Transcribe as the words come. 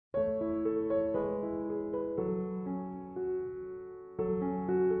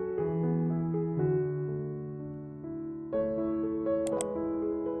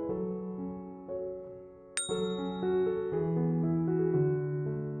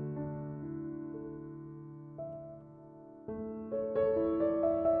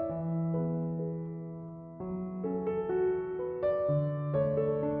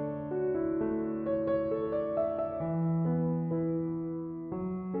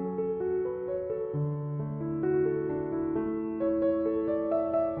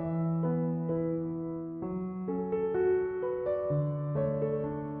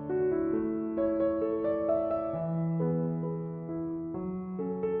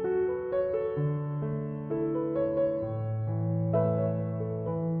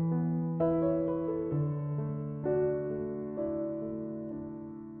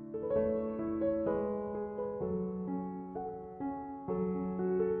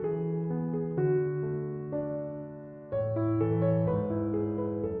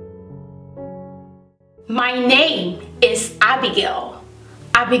My name is Abigail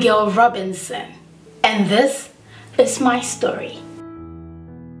Robinson, and this is my story.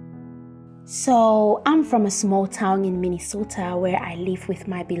 So, I'm from a small town in Minnesota where I live with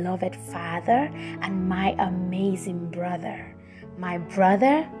my beloved father and my amazing brother. My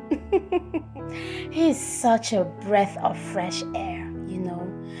brother, he's such a breath of fresh air, you know.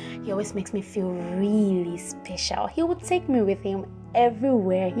 He always makes me feel really special. He would take me with him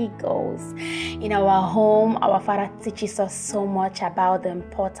everywhere he goes. In our home, our father teaches us so much about the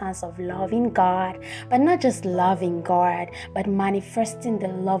importance of loving God, but not just loving God, but manifesting the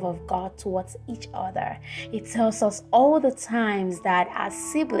love of God towards each other. He tells us all the times that as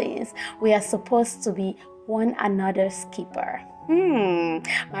siblings, we are supposed to be one another's keeper.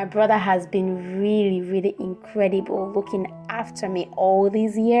 My brother has been really incredible looking after me all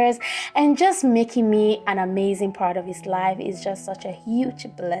these years, and just making me an amazing part of his life is just such a huge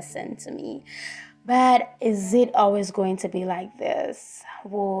blessing to me. But is it always going to be like this?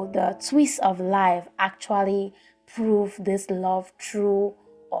 Will the twists of life actually prove this love true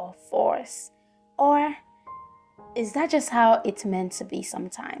or false? Or is that just how it's meant to be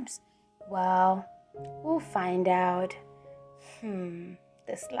sometimes? Well, we'll find out.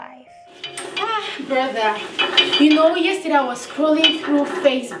 This life. Brother, you know, yesterday I was scrolling through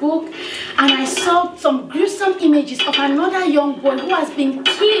Facebook and I saw some gruesome images of another young boy who has been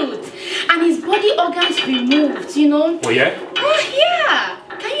killed and his body organs removed, you know. Oh yeah? Yeah.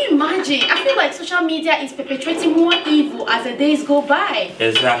 Can you imagine? I feel like social media is perpetrating more evil as the days go by.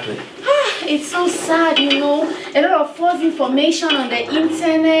 Exactly. It's so sad, you know. A lot of false information on the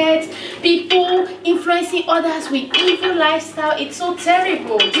internet, people influencing others with evil lifestyle. It's so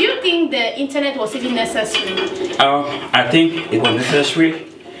terrible. Do you think the internet was even necessary? I think it was necessary,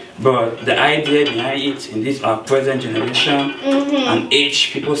 but the idea behind it in this present generation and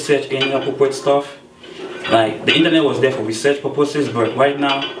age, people search inappropriate stuff. Like, the internet was there for research purposes, but right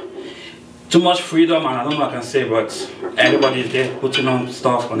now, too much freedom, and I don't know what I can say, but everybody is there putting on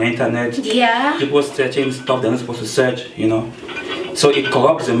stuff on the internet. Yeah. People searching stuff they're not supposed to search, you know. So it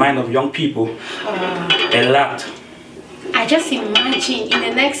corrupts the mind of young people a lot. I just imagine in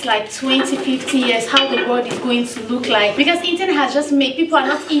the next like 20, 50 years how the world is going to look like, because the internet has just made people are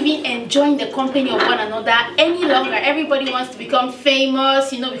not even enjoying the company of one another any longer. Everybody wants to become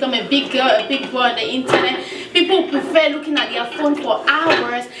famous, you know, become a big girl, a big boy on the internet. People prefer looking at their phone for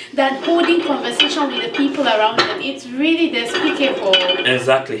hours than holding conversation with the people around them. It's really despicable.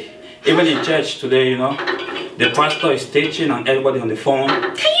 Exactly. Even in church today, you know, the pastor is teaching and everybody on the phone.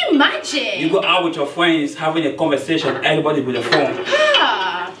 Can you imagine? You go out with your friends having a conversation, everybody with the phone.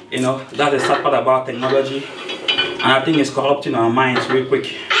 You know, that's the sad part about technology. And I think it's corrupting our minds real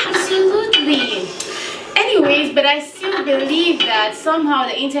quick. Absolutely. Anyways, but I still believe that somehow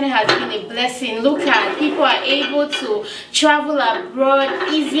the internet has been a blessing. Look at, people are able to travel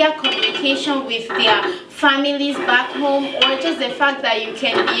abroad, easier communication with their families back home, or just the fact that you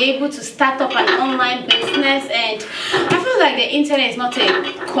can be able to start up an online business. And I feel like the internet is not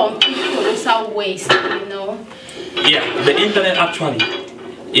a complete colossal waste, you know. Yeah, the internet actually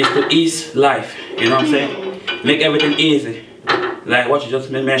is to ease life, you know what I'm saying? Make everything easy. Like what you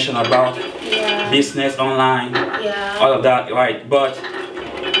just mentioned about business online, all of that, right? But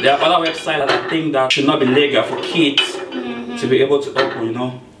there are other websites that I think that should not be legal for kids to be able to open, you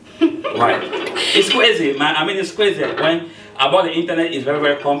know. Right? It's crazy, man. I mean, it's crazy when about the internet is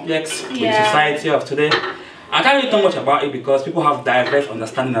very complex with society of today. I can't really talk much about it because people have diverse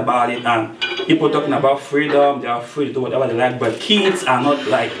understanding about it, and people talking about freedom, they are free to do whatever they like, but kids are not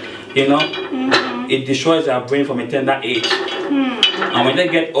like, you know, it destroys their brain from a tender age. And when they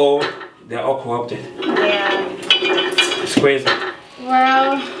get old, they're all corrupted. Yeah. It's crazy.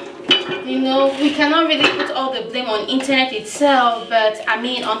 Well, you know, we cannot really put all the blame on internet itself, but I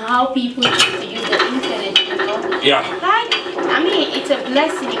mean on how people choose to use the internet, you know. Yeah. Like, I mean, it's a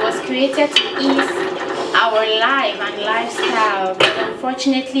blessing. It was created to ease our life and lifestyle, but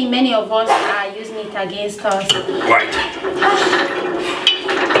unfortunately many of us are using it against us. Right.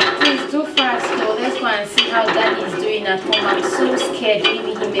 Please do fast though. Let's go and see how Daddy is doing at home. I'm so scared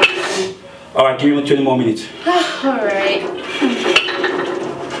leaving him at home. Alright, give me 20 more minutes. Alright.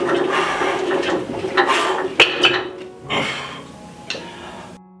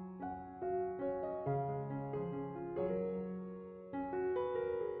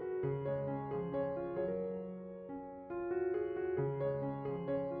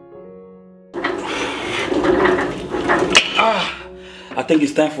 I think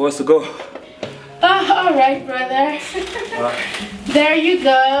it's time for us to go. Alright, brother. There you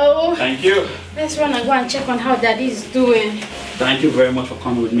go. Thank you. Let's run and go and check on how Daddy is doing. Thank you very much for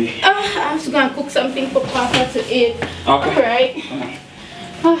coming with me. I have to go and cook something for Papa to eat. Okay. Alright.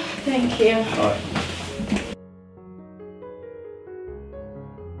 Oh, thank you. Alright.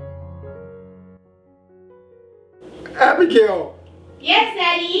 Abigail. Yes,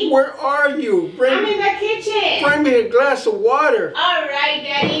 Daddy. Where are you? I'm in the kitchen. Bring me a glass of water. Alright,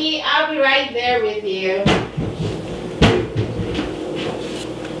 Daddy. I'll be right there with you.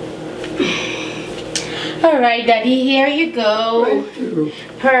 Alright, Daddy. Here you go. Thank you.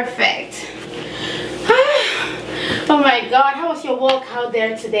 Perfect. Oh my God, how was your walk out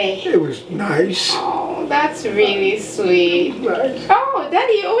there today? It was nice. Oh, that's really sweet. Nice. Oh,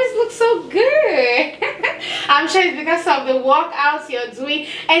 Daddy, you always look so good. I'm sure it's because of the walkouts you're doing.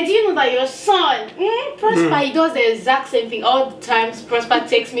 And do you know that your son, Prosper, he does the exact same thing all the times. Prosper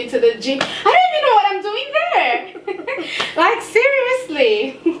takes me to the gym. I don't even know what I'm doing there. Like,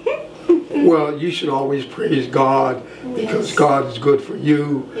 seriously. Well, you should always praise God because Yes. God is good for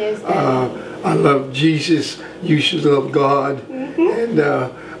you. Yes, Daddy. I love Jesus. You should love God. And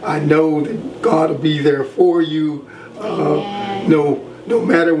I know that God will be there for you. No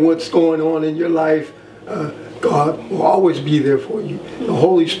matter what's going on in your life, God will always be there for you. The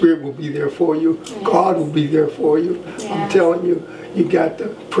Holy Spirit will be there for you. Yes. God will be there for you. I'm Yes. telling you, you got to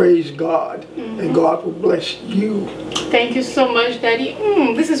praise God and God will bless you. Thank you so much, Daddy.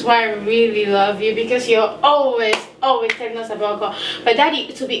 This is why I really love you, because you're always telling us about God. But Daddy,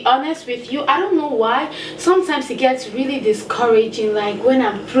 to be honest with you, I don't know why. Sometimes it gets really discouraging, like when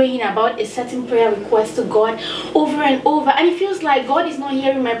I'm praying about a certain prayer request to God over and over, and it feels like God is not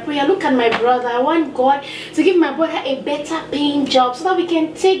hearing my prayer. Look at my brother. I want God to give my brother a better paying job so that we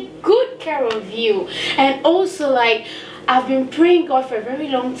can take good care of you. And also, like, I've been praying God for a very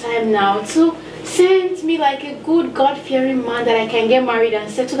long time now to send me like a good God-fearing man that I can get married and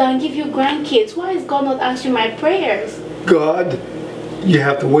settle down and give you grandkids. Why is God not answering my prayers? God, you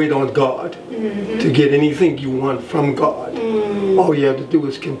have to wait on God to get anything you want from God. All you have to do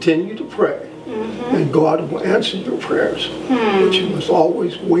is continue to pray. And God will answer your prayers. But you must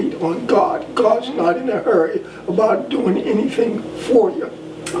always wait on God. God's not in a hurry about doing anything for you.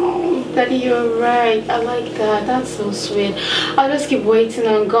 Oh, Daddy, you're right. I like that. That's so sweet. I'll just keep waiting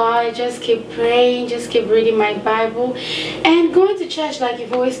on God. Just keep praying. Just keep reading my Bible. And going to church like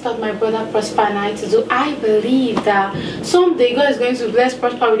you've always taught my brother Prosper and I to do. I believe that someday God is going to bless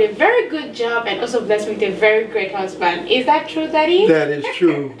Prosper with a very good job and also bless me with a very great husband. Is that true, Daddy? That is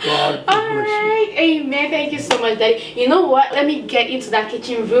true. God will bless you. Alright, amen. Thank you so much, Daddy. You know what? Let me get into that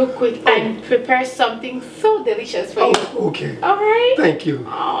kitchen real quick and prepare something so delicious for you. Oh, okay. Alright? Thank you.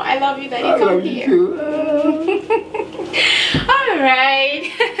 Oh, I love you, Daddy. I Come love here. you too.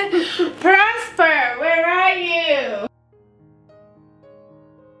 Alright. Prosper, where are you?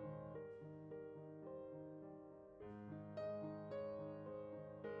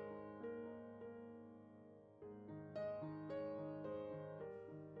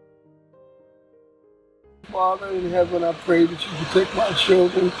 Father in heaven, I pray that you protect my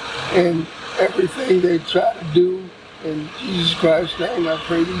children and everything they try to do. In Jesus Christ's name, I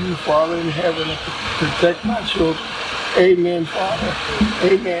pray to you, Father in heaven, to protect my children. Amen, Father.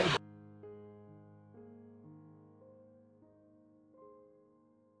 Amen.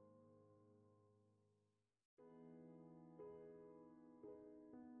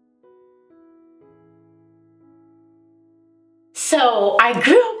 So, I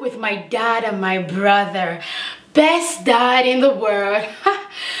grew up with my dad and my brother. Best dad in the world.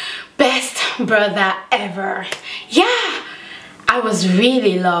 Best brother ever. Yeah, I was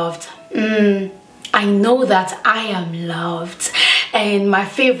really loved. I know that I am loved. And my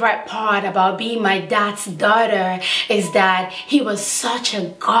favorite part about being my dad's daughter is that he was such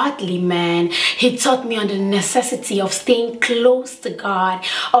a godly man. He taught me on the necessity of staying close to God,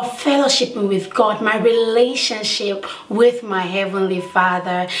 of fellowshipping with God, my relationship with my Heavenly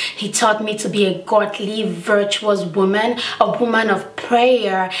Father. He taught me to be a godly, virtuous woman, a woman of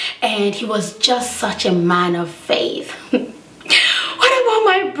prayer, and he was just such a man of faith. What about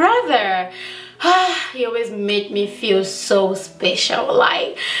my brother? He always made me feel so special,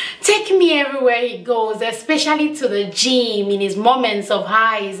 like take me everywhere he goes, especially to the gym in his moments of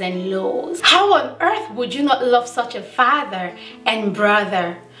highs and lows. How on earth would you not love such a father and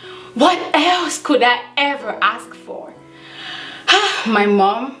brother? What else could I ever ask for? My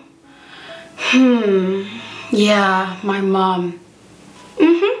mom? Yeah, my mom.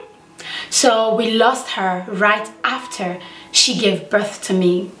 So we lost her right after she gave birth to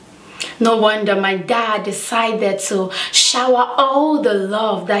me. No wonder my dad decided to shower all the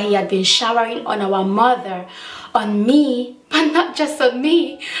love that he had been showering on our mother, on me, but not just on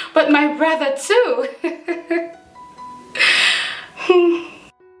me, but my brother too. Yeah,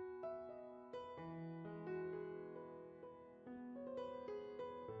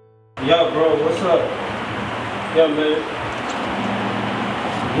 bro, what's up? Yeah, man.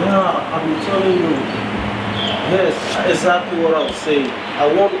 Yeah, I've been telling you. Yes, exactly what I was saying.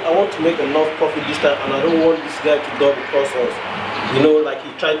 I want to make enough profit this time, and I don't want this guy to double cross us. You know, like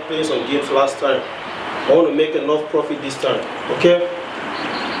he tried playing some games last time. I want to make enough profit this time. Okay?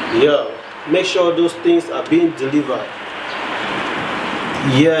 Yeah. Make sure those things are being delivered.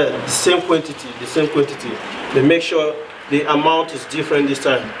 Yeah, the same quantity, the same quantity. But make sure the amount is different this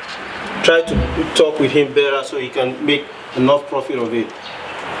time. Try to talk with him better so he can make enough profit of it.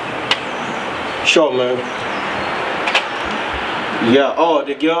 Sure, man. Yeah, oh,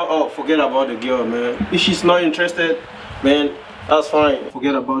 the girl, oh, forget about the girl, man. If she's not interested, man, that's fine.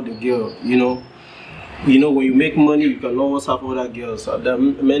 Forget about the girl, you know. You know, when you make money, you can always have other girls.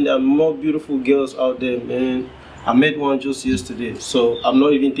 Man, there are more beautiful girls out there, man. I met one just yesterday, so I'm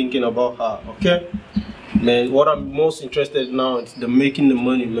not even thinking about her, okay? Man, what I'm most interested in now is making the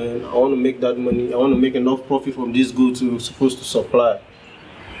money, man. I want to make that money. I want to make enough profit from this goods we're supposed to supply.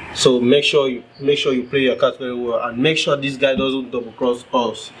 So make sure you play your cards very well, and make sure this guy doesn't double cross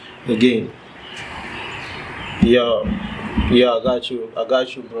us again. Yeah, I got you,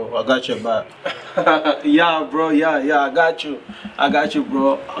 bro. I got your back. Yeah, bro. Yeah, I got you,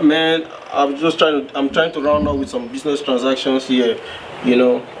 bro. Man, I'm trying to round up with some business transactions here, you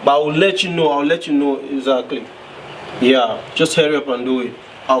know. But I'll let you know exactly. Yeah, just hurry up and do it.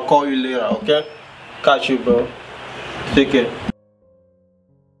 I'll call you later, okay? Catch you, bro. Take care.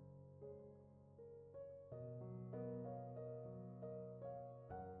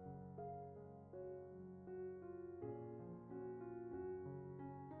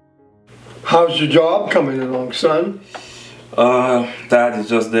 How's your job coming along, son? That is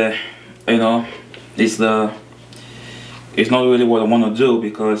just there. You know, it's not really what I want to do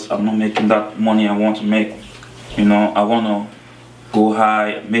because I'm not making that money I want to make. You know, I want to go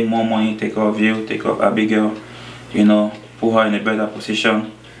high, make more money, take care of you, take care of Abigail, you know, put her in a better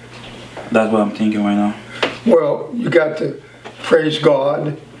position. That's what I'm thinking right now. Well, you got to praise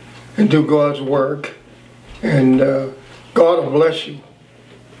God and do God's work, and God will bless you.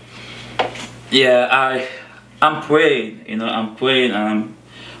 Yeah, I'm praying, you know, I'm praying and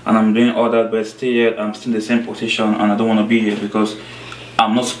I'm doing all that, but still I'm still in the same position, and I don't want to be here because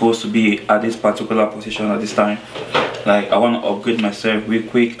I'm not supposed to be at this particular position at this time. Like, I want to upgrade myself real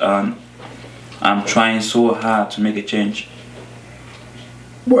quick, and I'm trying so hard to make a change.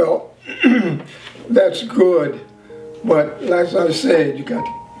 Well, that's good, but as I said, you got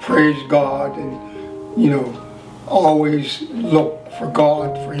to praise God and, you know, always look for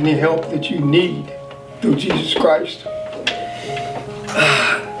God for any help that you need through Jesus Christ.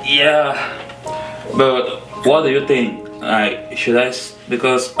 Yeah, but what do you think? Like, should I?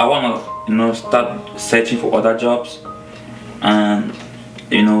 Because I want to, you know, start searching for other jobs, and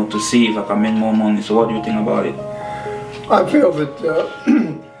you know, to see if I can make more money. So, what do you think about it? I feel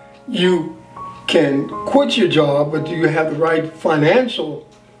that you can quit your job, but do you have the right financial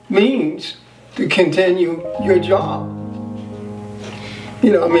means to continue your job?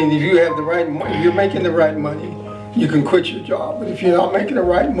 You know, I mean, if you have the right money, if you're making the right money, you can quit your job. But if you're not making the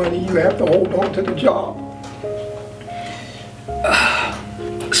right money, you have to hold on to the job.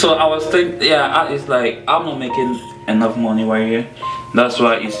 So I was thinking, yeah, it's like I'm not making enough money right here. That's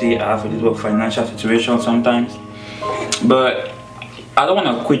why you see I have a little financial situation sometimes. But I don't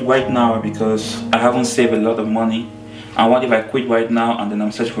want to quit right now because I haven't saved a lot of money. And what if I quit right now and then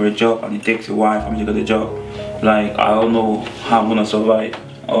I'm searching for a job and it takes a while for me to get a job? Like, I don't know how I'm gonna survive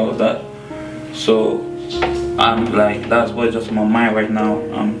all of that. So I'm like, that's what's just in my mind right now.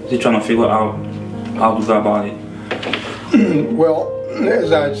 I'm still trying to figure out how to go about it. Well,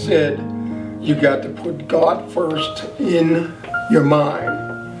 as I said, you got to put God first in your mind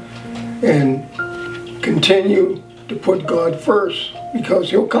and continue to put God first, because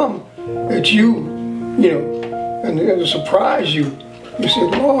He'll come at you, you know, and it'll surprise you. You say,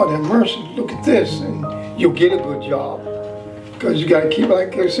 Lord have mercy, look at this, and you'll get a good job. Because you got to keep,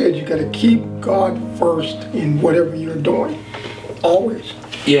 like I said, you got to keep God first in whatever you're doing, always.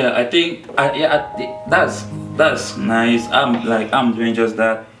 Yeah, I think that's nice. I'm doing just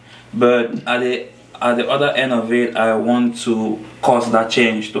that, but at the other end of it, I want to cause that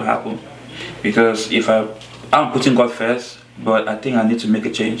change to happen, because if I'm putting God first, but I think I need to make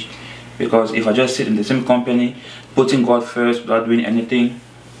a change, because if I just sit in the same company putting God first without doing anything,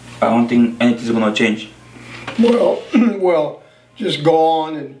 I don't think anything's gonna change. Well, just go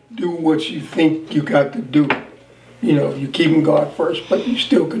on and do what you think you got to do. You know, you're keeping God first, but you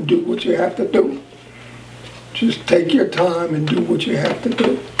still can do what you have to do. Just take your time and do what you have to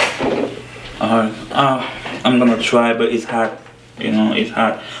do. I'm gonna try, but it's hard. You know, it's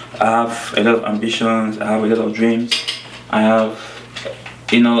hard. I have a lot of ambitions. I have a lot of dreams. I have,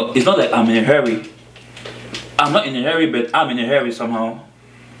 you know, it's not like I'm in a hurry. I'm not in a hurry, but I'm in a hurry somehow.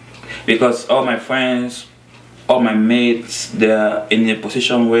 Because all my friends, all my mates, they're in a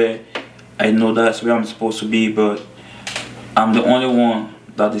position where I know that's where I'm supposed to be, but I'm the only one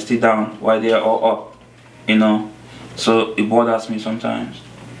that is still down while they are all up, you know. So it bothers me sometimes.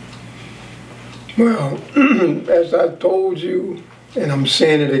 Well, as I told you, and I'm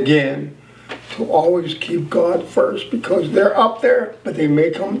saying it again, to always keep God first, because they're up there, but they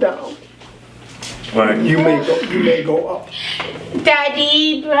may come down. Right. You may go up.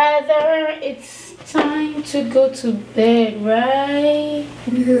 Daddy, brother, it's time to go to bed, right?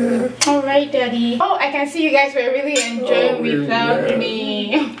 Yeah. All right, Daddy. Oh, I can see you guys were really enjoying without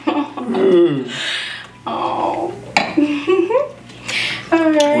me. Oh.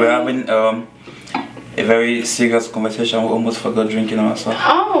 All right. We're having a very serious conversation. We almost forgot drinking ourselves.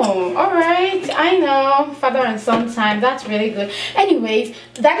 Oh, all right. I know, father and son time. That's really good. Anyways,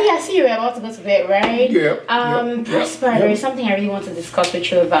 Daddy, I see you were about to go to bed, right? Yeah. Prosper, there is something I really want to discuss with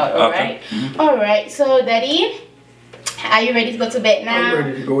you about. All right. All right. So, Daddy, are you ready to go to bed now? I'm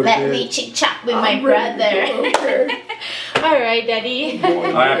ready to go to Let bed. me chit chat with my brother. Okay. All right, Daddy.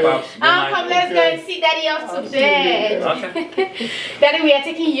 All right, Pops. Come, let's go and see Daddy off to bed. Okay. Daddy, we are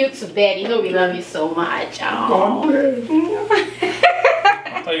taking you to bed. You know we love you so much. Oh.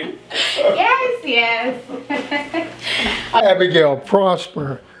 Yes. Abigail,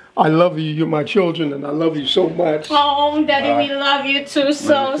 Prosper, I love you. You're my children, and I love you so much. Oh, Daddy, we love you too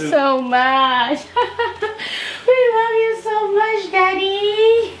so much. We love you so much,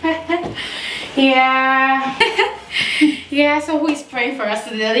 Daddy. Yeah. Yeah, so who is praying for us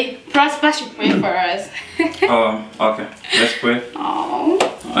today? Prosper should pray for us. Okay. Let's pray. Oh.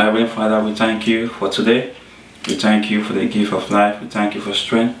 Heavenly Father, we thank you for today. We thank you for the gift of life. We thank you for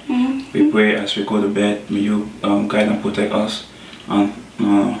strength. We pray as we go to bed, may you guide and protect us. And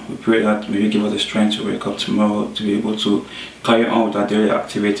we pray that may you give us the strength to wake up tomorrow to be able to carry on with our daily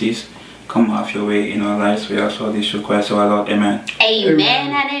activities. Come have your way in our lives. We ask all these requests, our Lord. Amen.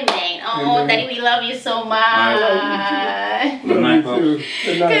 Amen and amen. Oh, amen. Daddy, we love you so much. Good night, Pop.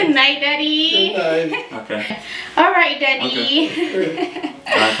 Good night, Daddy. Good night. Okay. All right, Daddy. Okay. Good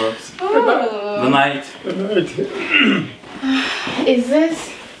night, Pops. Oh. Good night. Good night. Is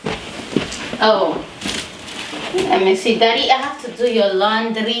this? Oh. Let me see, Daddy. I have to do your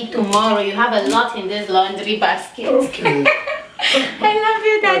laundry tomorrow. You have a lot in this laundry basket. Okay. I love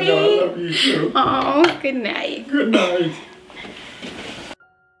you, Daddy. I love you too. Oh, good night. Good night.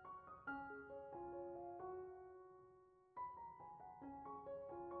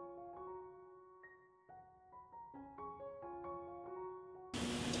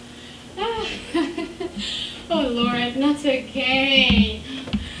 Oh Lord, not again.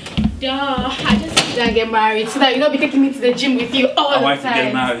 Duh, I just didn't get married so that you'll not be taking me to the gym with you all the time. I want to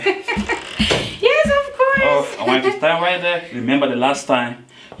get married. Yes, of course. Oh, I want to stand right there. Remember the last time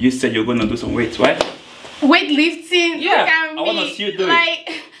you said you're going to do some weights, right? Weightlifting? Yeah, Look at I want to see you do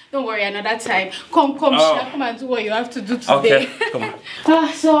it. Don't worry, another time. Come, Sheila, come and do what you have to do today. Okay, come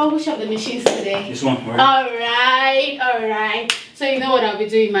on. So I'll push up the machines today. This one, right? Alright. So you know what I'll be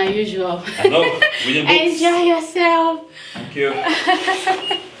doing, my usual. I know. Enjoy yourself. Thank you.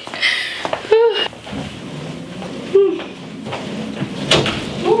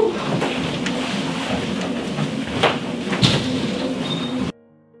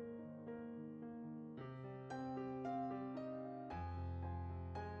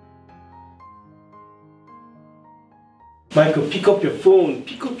 Michael, pick up your phone.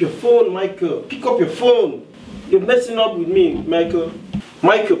 Pick up your phone, Michael. Pick up your phone. You're messing up with me, Michael.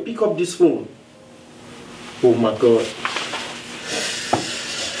 Michael, pick up this phone. Oh my God.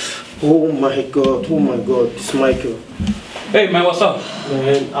 Oh my God. Oh my God. It's Michael. Hey man, what's up?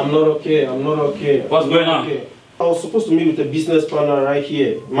 Man, I'm not okay. I'm not okay. What's going on? Okay. I was supposed to meet with a business partner right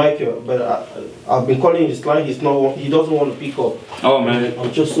here, Michael, but I've been calling his line. He doesn't want to pick up. Oh man,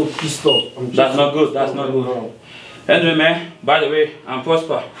 I'm just so pissed off. That's not good. That's not good. Anyway, man, by the way, I'm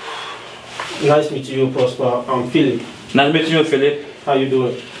Prosper. Nice meeting you, Prosper. I'm Philip. Nice meeting you, Philip. How you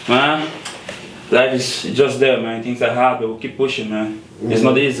doing? Man, life is just there, man. Things are hard, but we'll keep pushing, man. It's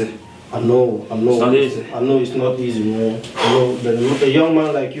not easy. I know. It's not easy. I know it's not easy, man. I know, but a young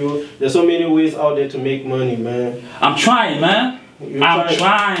man like you, there's so many ways out there to make money, man. I'm trying, man. I'm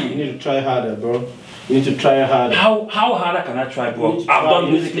trying. You need to try harder, bro. You need to try harder. How harder can I try, bro? I've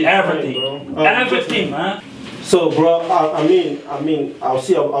done basically everything. Everything, man. So, bro, I mean, I'll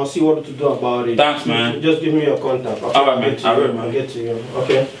see what to do about it. Thanks, man. Just give me your contact. Okay? All right, man. I will, man. I'll get to you.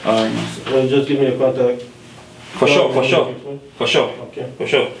 Okay. All right, man. So, just give me your contact. For sure. Okay. For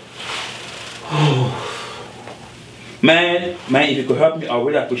sure. Man, if you could help me, I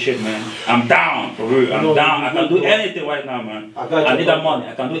really appreciate, man. I'm down, for real. I'm down. I can do anything right now, man. I need that money.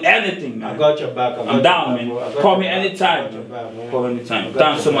 I can do anything, man. I got your back. I'm down, man. Call me anytime. Call me anytime.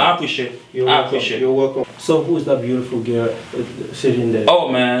 Thanks so much. I appreciate it. I appreciate it. You're welcome. So who's that beautiful girl sitting there? Oh,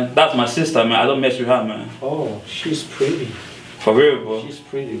 man, that's my sister, man. I don't mess with her, man. Oh, she's pretty. For real, bro. She's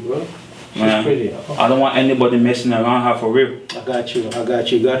pretty, bro. She's man, pretty. I don't want anybody messing around her, for real. I got you. You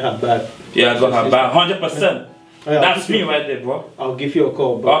got her back. Yeah, I got her back. 100%. Yeah, that's me right there, bro. I'll give you a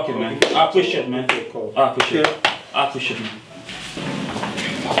call, bro. Okay, man. I appreciate it, man. I appreciate it. I appreciate it.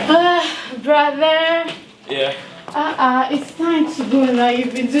 Brother. Yeah. It's time to go now.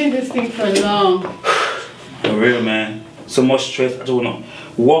 You've been doing this thing for long. For real, man. So much stress. I don't want to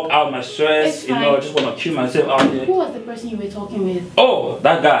walk out my stress. You know, I just want to kill myself out there. Who was the person you were talking with? Oh,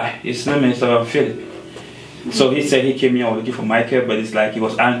 that guy. His name is Philip. So he said he came here looking for Michael, but it's like he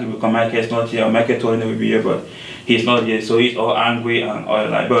was angry because Michael is not here. Michael told him he would be here, but he's not here. So he's all angry and all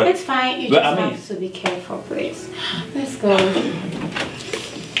like. But it's fine. You just have to be careful, please. Let's go.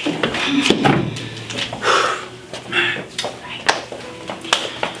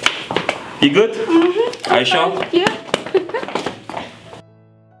 You good? Are you sure? Yeah.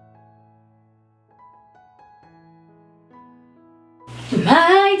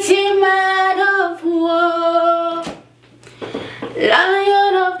 Mighty man of war,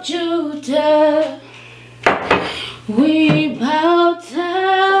 Lion of Judah, we bow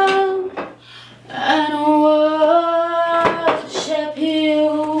down and worship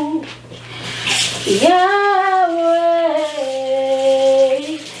you, Yahweh,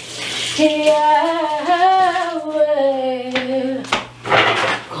 Yahweh.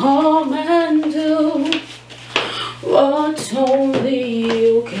 Come and do what only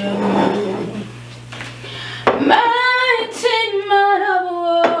you can do. Mighty man of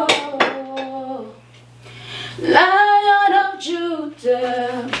war, Lion of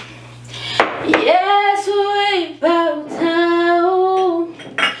Judah, yes, we bow down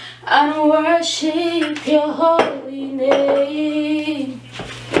and worship your holy name.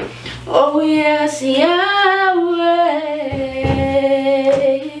 Oh yes, Yahweh,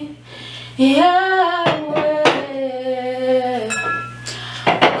 Yahweh.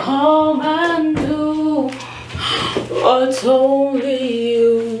 Come and do what only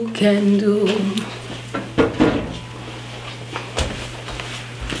you can do.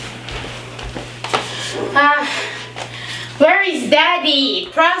 Where is Daddy?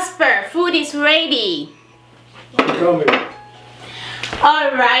 Prosper, food is ready. Come here.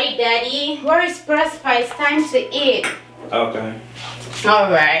 Alright, Daddy. Where is Prosper? It's time to eat. Okay.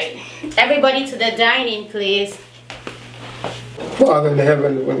 Alright. Everybody to the dining, please. Father in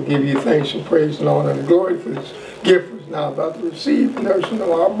heaven, we want to give you thanks and praise and honor and glory for this gift we're now about to receive, nourishing of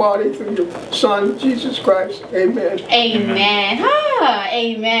our body through your Son, Jesus Christ. Amen. Amen.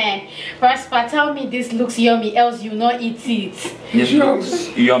 Amen. Prosper, tell me this looks yummy, else you not eat it. Yes, yummy.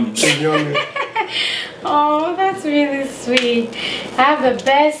 Yummy. Oh, that's really sweet. I have the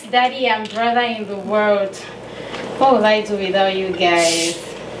best daddy and brother in the world. What would I do without you guys?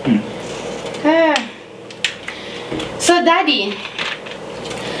 So, Daddy,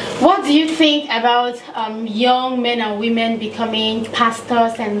 what do you think about young men and women becoming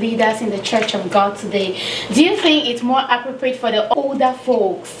pastors and leaders in the Church of God today? Do you think it's more appropriate for the older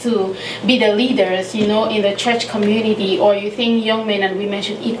folks to be the leaders, you know, in the church community, or you think young men and women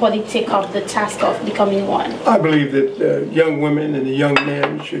should equally take up the task of becoming one? I believe that the young women and the young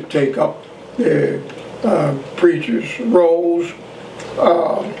men should take up their preachers' roles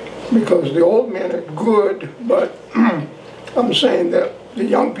because the old men are good, but I'm saying that the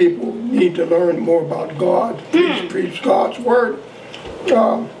young people need to learn more about God, preach God's word.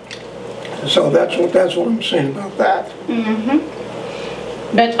 So that's what I'm saying about that.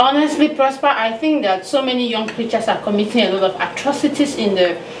 But honestly, Prosper, I think that so many young preachers are committing a lot of atrocities in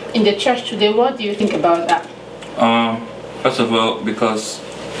the church today. What do you think about that? First of all, because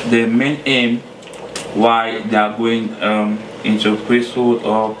the main aim why they are going into priesthood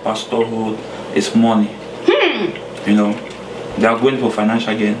or pastorhood is money. You know, they are going for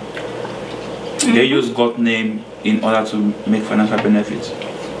financial gain. They use God's name in order to make financial benefits,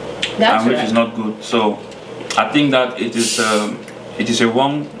 which is not good. So I think that it is a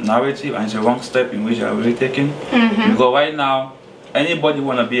wrong narrative and it's a wrong step in which they are really taking. Because right now, anybody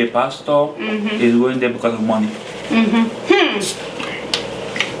want to be a pastor is going there because of money.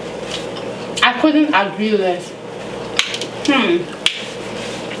 I couldn't agree less.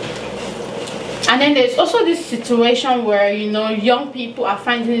 And then there's also this situation where, you know, young people are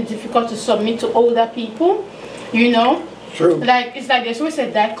finding it difficult to submit to older people, you know. True. Like, it's like there's always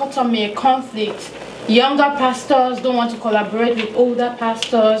a dichotomy, a conflict. Younger pastors don't want to collaborate with older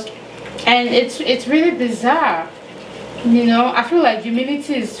pastors, and it's really bizarre. You know, I feel like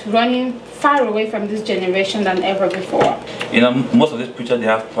humility is running far away from this generation than ever before. You know, most of these preachers, they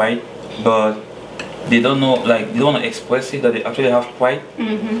have pride, but they don't know, like, they don't want to express it that they actually have pride.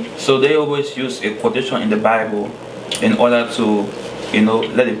 So they always use a quotation in the Bible in order to, you know,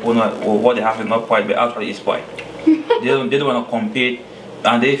 let people know what they have is not pride, but actually is pride. they don't want to compete,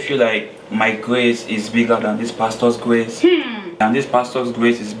 and they feel like my grace is bigger than this pastor's grace, and this pastor's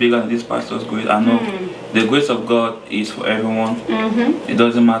grace is bigger than this pastor's grace. I know the grace of God is for everyone. It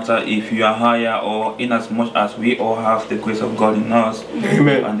doesn't matter if you are higher, or in as much as we all have the grace of God in us.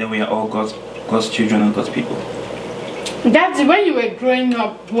 Amen. And then we are all God's children and God's people. That's when you were growing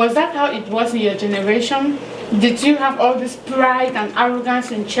up. Was that how it was in your generation? Did you have all this pride and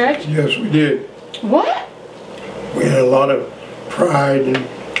arrogance in church? Yes, we did. What? We had a lot of pride and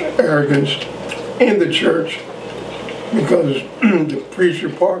arrogance in the church because the preacher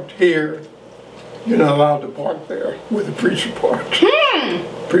parked here. You're not allowed to park there where the preacher parked.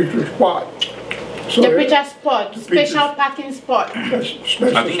 Preacher spot. So the preacher spot, special parking spot.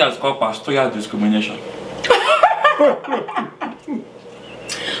 Special. I think that's called pastoral discrimination.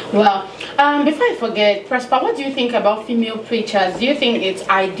 Well, before I forget, Prosper, what do you think about female preachers? Do you think it's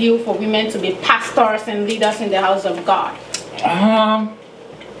ideal for women to be pastors and leaders in the house of God?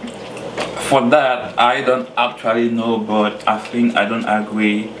 For that, I don't actually know, but I think I don't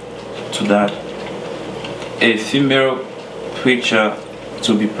agree to that. A female preacher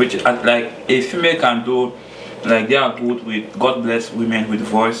to be preaching, like a female can do, like they are good with, God bless women with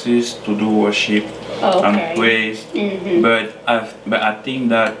voices to do worship and praise. But I think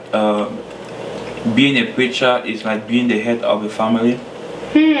that being a preacher is like being the head of a family,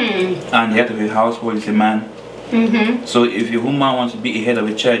 and the head of a household is a man. So if a woman wants to be a head of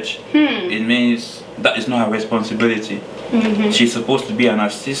a church, it means that is not her responsibility. She's supposed to be an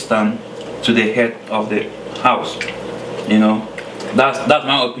assistant to the head of the house. You know, that's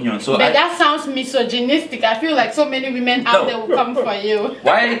my opinion. So but that sounds misogynistic. I feel like so many women out there will come for you.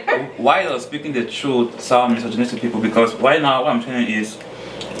 Why does speaking the truth sound misogynistic, people? Because right now what I'm saying is,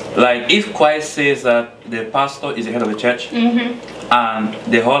 like, if Christ says that the pastor is the head of the church and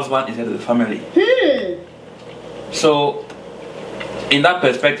the husband is the head of the family, so in that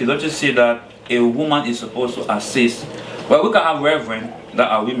perspective, don't you see that a woman is supposed to assist? Well, we can have reverend that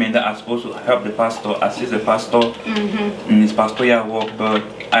are women that are supposed to help the pastor, assist the pastor in his pastoral work, but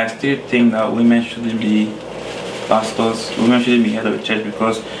I still think that women shouldn't be pastors, women shouldn't be head of the church,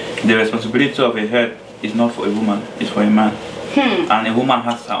 because the responsibility of a head is not for a woman, it's for a man. And a woman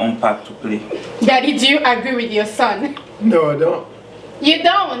has her own part to play. Daddy, do you agree with your son? No, I don't. You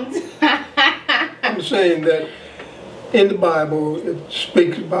don't? I'm saying that in the Bible, it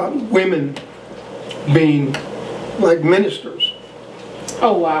speaks about women being like ministers.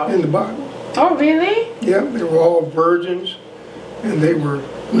 Oh, wow. In the Bible. Oh, really? Yeah, they were all virgins, and they were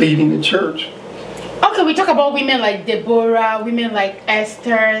leading the church. Okay, we talk about women like Deborah, women like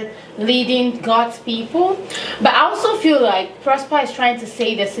Esther, leading God's people. But I also feel like Prosper is trying to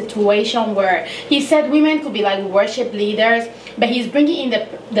say the situation where he said women could be like worship leaders, but he's bringing in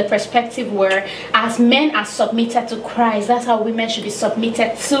the perspective where as men are submitted to Christ, that's how women should be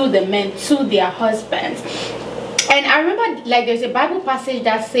submitted to the men, to their husbands. And I remember, like, there's a Bible passage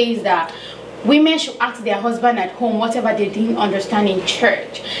that says that women should ask their husband at home whatever they didn't understand in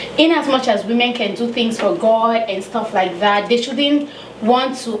church. In as much as women can do things for God and stuff like that, they shouldn't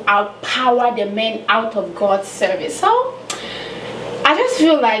want to outpower the men out of God's service. So I just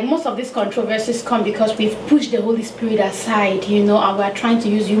feel like most of these controversies come because we've pushed the Holy Spirit aside, you know, and we're trying to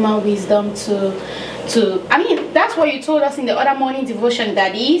use human wisdom to I mean, that's what you told us in the other morning devotion,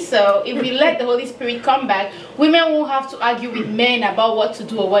 Daddy. So if we let the Holy Spirit come back, women won't have to argue with men about what to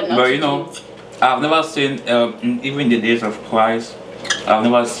do or what not to do. But you know, I've never seen, even in the days of Christ, I've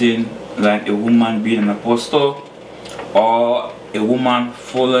never seen like a woman being an apostle or a woman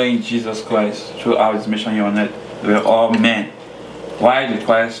following Jesus Christ throughout his mission here on earth. They were all men. Why did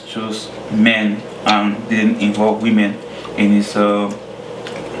Christ choose men and didn't involve women in his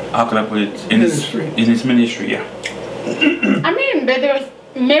how can I put it, in his ministry? Yeah. I mean, but there was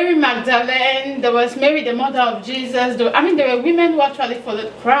Mary Magdalene, there was Mary the mother of Jesus. I mean, there were women who actually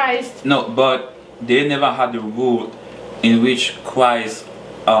followed Christ. No, but they never had the rule in which Christ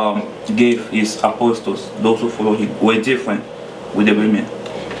gave his apostles, those who followed him, were different with the women.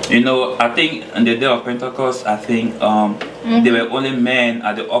 You know, I think on the day of Pentecost, I think there were only men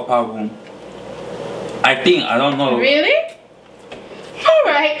at the upper room. I think, I don't know. Really?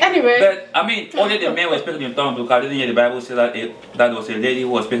 Alright, anyway. But I mean, only the men were speaking in tongues, because I didn't hear the Bible say that that was a lady who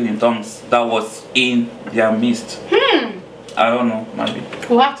was speaking in tongues that was in their midst. I don't know, maybe.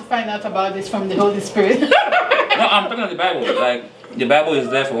 We'll have to find out about this from the Holy Spirit. No, I'm talking about the Bible. Like, the Bible is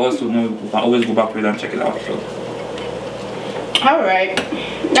there for us to know. We can always go back to it and check it out. So. Alright,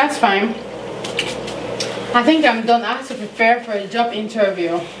 that's fine. I think I'm done. I have to prepare for a job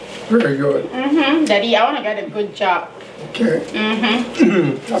interview. Very good. Daddy, I want to get a good job. Okay.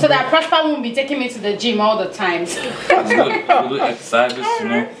 So that Prosper won't be taking me to the gym all the time. That's good. You do exercises, you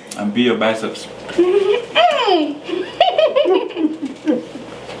know, and be your biceps.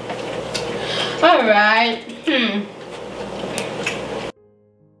 Alright.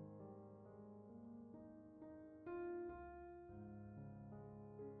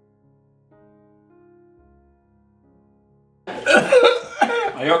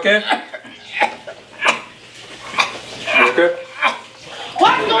 Are you okay? Okay?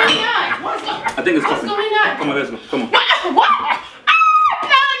 What's going on? I think it's What's coffee. going on? Come on, let's go. Come on. What?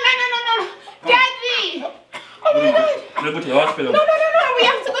 No. Daddy! Oh my God. Let's go to the hospital. No. We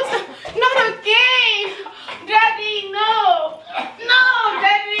have to go to... Not again. Daddy, no. No,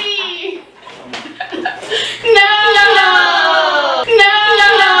 Daddy. No.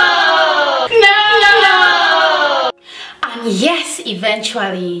 And yes,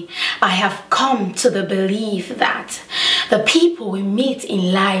 eventually, I have come to the belief that the people we meet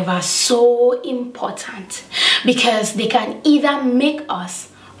in life are so important because they can either make us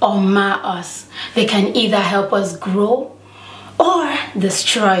or mar us. They can either help us grow or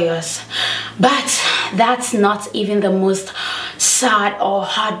destroy us. But that's not even the most sad or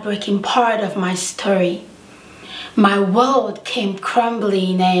heartbreaking part of my story. My world came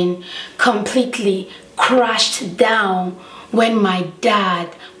crumbling and completely crashed down when my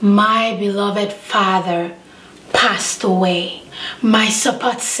dad, my beloved father, passed away. My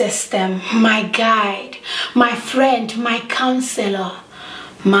support system, my guide, my friend, my counselor,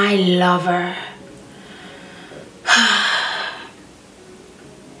 my lover.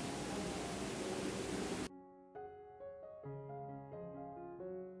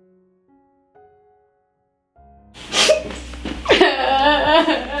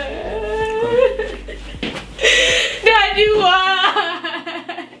 Daddy, why?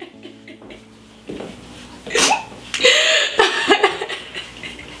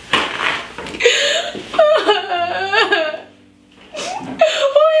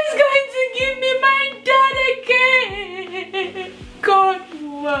 Who is going to give me my dad again? God,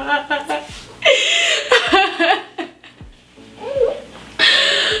 why?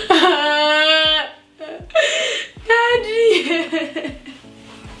 Daddy.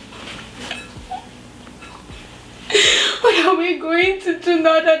 What are we going to do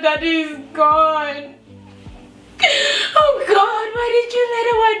now that Daddy is gone? Oh God, why did you let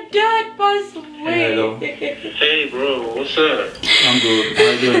our dad pass away? Hey, hello. Hey bro, what's up? I'm good. How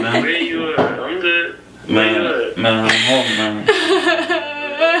you doing, man? Where you at? I'm good. Man, I'm home, man.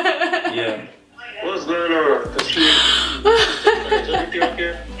 Yeah. What's going on? Is everything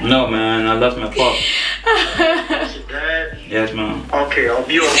okay? No, man, I lost my pop. Is your dad? Yes, man. Okay, I'll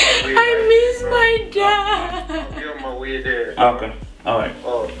be on my way. I miss my dad. I'll be on my way there. Okay. Alright.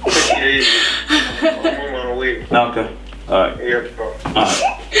 Oh, take it easy. I'm on my way. Okay. Alright. Yeah, bro. Alright.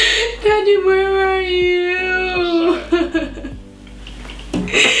 Daddy, where are you?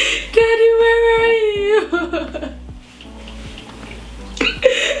 Daddy, where are you?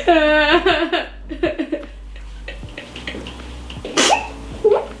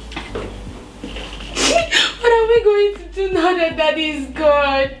 What are we going to do now that Daddy is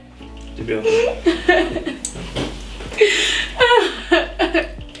gone? To be okay.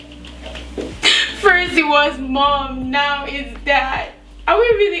 First it was mom, now it's dad. Are we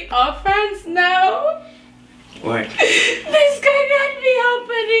really orphans now? Wait. This cannot be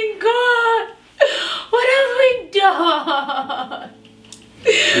happening, God. What have we done?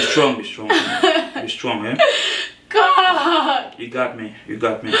 Be strong, be strong. Be strong, eh? God. You got me, you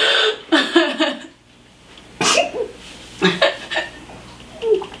got me.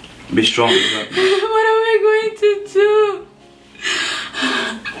 Be strong, you got me. What are we going to do?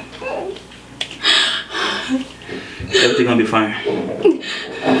 Everything gonna be fine.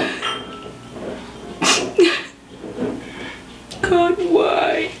 God,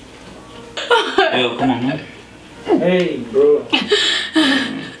 why? Yo, come on, man. Hey, bro.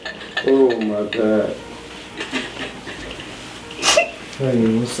 Oh my God. Hey,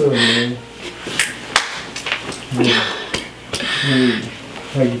 what's up, man? Hey.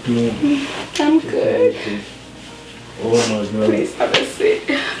 How you doing? I'm good. Oh my God. Please have a seat.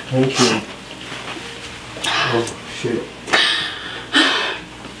 Thank you. Oh shit.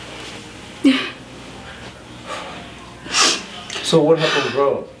 So what happened,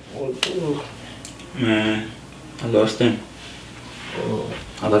 bro? Man, I lost him. Oh,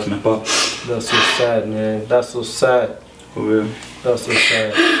 I lost my pop. that's so sad, man. That's so sad. For real. That's so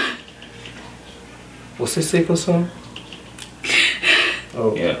sad. Was he sick or something?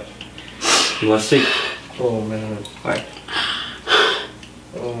 Oh. Yeah. He was sick. Oh man. Right.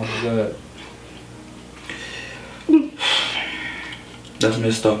 Oh my God. That's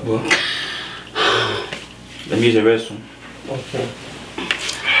messed up, bro. Let me use the restroom. Okay.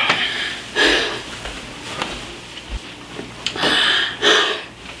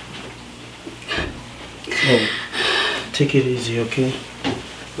 Oh, take it easy, okay?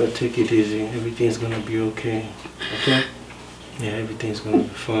 But take it easy. Everything's gonna be okay. Okay? Yeah, everything's gonna be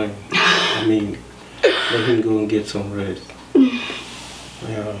fine. I mean, let him go and get some rest.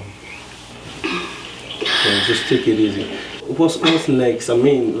 Yeah. Yeah, just take it easy. What's next? I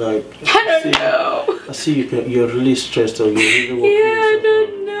mean, like, I don't know. I see you're really stressed out. You're really working I yourself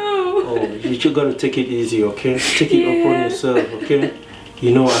don't know. out. Oh, you just gotta take it easy, okay? Take it upon yourself, okay?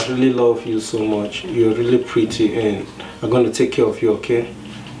 You know, I really love you so much. You're really pretty, and I'm gonna take care of you, okay?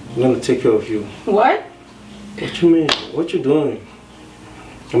 I'm gonna take care of you. What? What you mean? What you doing?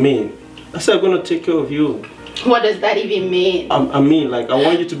 I mean, I said I'm gonna take care of you. What does that even mean? I mean, like, I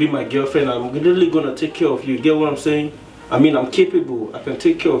want you to be my girlfriend. I'm really gonna take care of you. Get what I'm saying? I mean, I'm capable. I can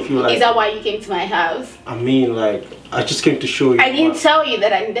take care of you. Like, Is that why you came to my house? I mean, like, I just came to show you. I didn't tell you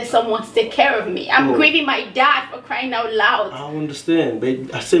that I needed someone to take care of me. I'm Oh. grieving my dad, for crying out loud. I understand, but at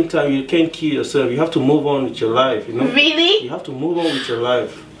the same time, you can't kill yourself. You have to move on with your life, you know? Really? You have to move on with your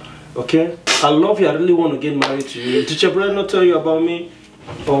life, okay? I love you. I really want to get married to you. Did your brother not tell you about me?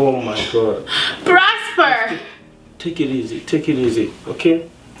 Oh my God. Prosper! Take it easy. Take it easy, okay?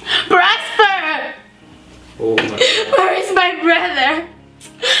 Prosper! Oh my God. Where is my brother?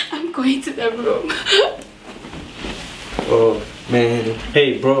 I'm going to the room. Oh man.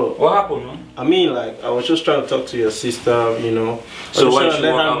 Hey, bro. What happened, man? I mean, like, I was just trying to talk to your sister, you know. So why let she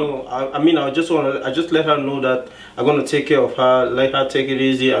her walk out? know. I mean, I just let her know that I'm gonna take care of her, let her take it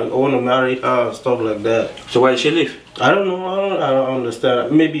easy. I want to marry her and stuff like that. So why did she leave? I don't know. I don't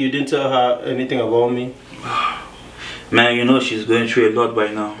understand. Maybe you didn't tell her anything about me. Man, you know she's going through a lot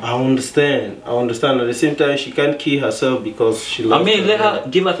by now. I understand. I understand. At the same time, she can't kill herself because she loves I mean, her. let her,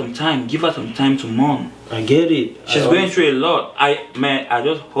 give her some time. Give her some time to mourn. I get it. She's going through a lot. I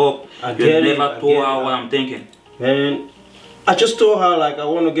just hope I you get it, never I told get her it. what I'm thinking. Man, I just told her, like, I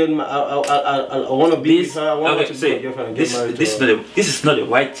want to get my, I want to be with her. I want her to be my girlfriend and get married to her. This is not the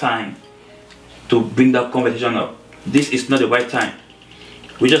right time to bring that conversation up. This is not the right time.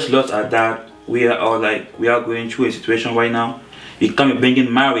 We just lost our dad. We are all like, we are going through a situation right now. You can't be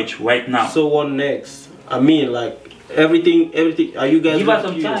bringing marriage right now. So what next? I mean, like, everything. Are you guys Give her gonna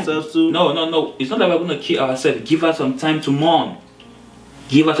some kill time. yourselves too? No. It's not that we're gonna kill ourselves. Give her some time to mourn.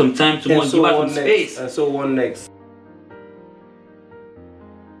 Give her some time to mourn. So Give her what some next? space. And so what next?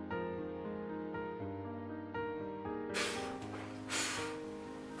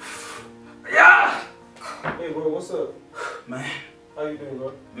 Yeah. Hey bro, what's up? Man. How you doing,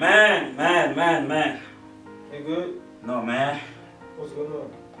 bro? Man. You good? No, man. What's going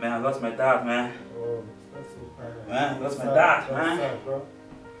on? Man, I lost my dad, man. Oh, that's so bad. Man, that's my sad. dad, That's man. sad, bro.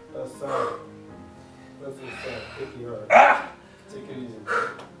 That's sad. That's so sad. Take it hard. Ah! Take it easy, bro.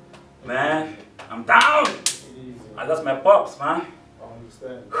 Man, I'm down. Take it easy. I lost my pops, man. I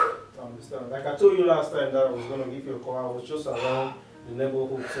understand. I understand. Like I told you last time that I was gonna give you a call. I was just around the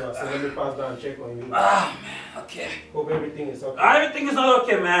neighborhood, so I said let me pass down and check on you. Ah, man, okay. Hope everything is okay. Everything is not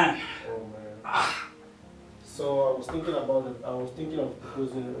okay, man. Oh man. So I was thinking about it. I was thinking of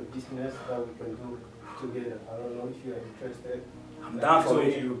proposing a business that we can do together. I don't know if you are interested. I'm down for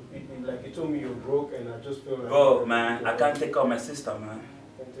it. Like you told me you're broke, and I just feel like. Bro, man, I can't take care of my sister, man.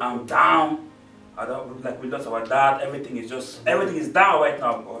 I'm down. I don't like we lost our dad. Everything is down right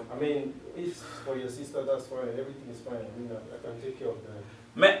now, boy. I mean, if for your sister, that's fine. Everything is fine. I mean, I can take care of that.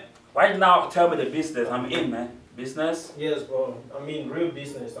 Man, right now, tell me the business. I'm in, man. Business? Yes, bro. I mean, real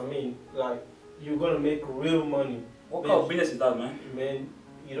business. I mean, like you're gonna make real money. What kind of business is that, man? Man,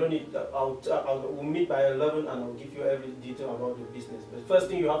 you don't need. We'll meet by 11, and I'll give you every detail about the business. But first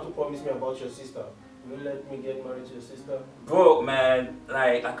thing, you have to promise me about your sister. Will you let me get married to your sister? Bro, man,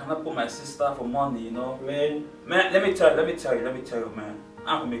 like I cannot put my sister for money, you know. Man, let me tell you, man.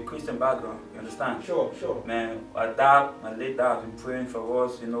 I'm from a Christian background, you understand? Sure. Man, my late dad has been praying for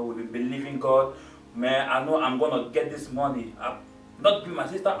us, you know, we've been believing God. Man, I know I'm gonna get this money. not give my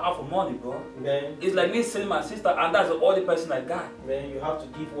sister half of money, bro. Man. It's like me selling my sister, and that's the only person I got. Man, you have to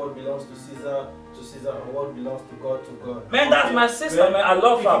give what belongs to Caesar, and what belongs to God, to God. Man, that's my sister, man. I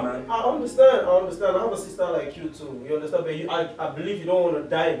love her, man. I understand. I have a sister like you too. You understand? But I believe you don't want to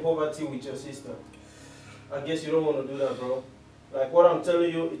die in poverty with your sister. I guess you don't want to do that, bro. Like what I'm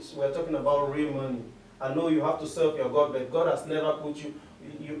telling you, we're talking about real money. I know you have to serve your God, but God has never put you.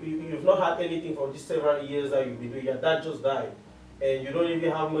 You've not had anything for these several years that you've been doing. Your dad just died, and you don't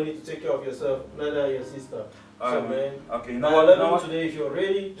even have money to take care of yourself, neither your sister. So man, okay, now let me know today. If you're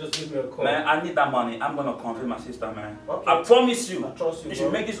ready, just give me a call. Man, I need that money. I'm gonna convince my sister, man. Okay. I promise you. I trust you. If you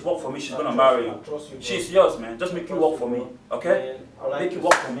make this work for me, she's gonna marry you. I trust you, bro. She's yours, man. Just make it work for me, okay? Man, make it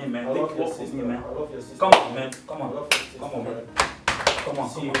work for me, man. Make it work for me, man. I love your sister. Come on, man. Come on. I love your sister, Come on, man. man. Come on,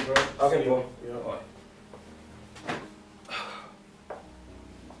 See come you, on. bro. Okay, See bro. you. Yeah. Alright.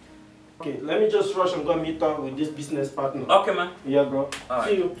 Okay, let me just rush and go meet up with this business partner. Okay, man. Yeah, bro. All right.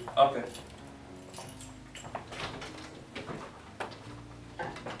 See you. Okay.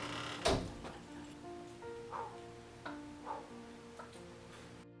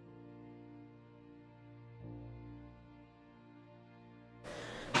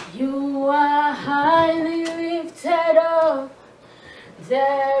 You are highly lifted up.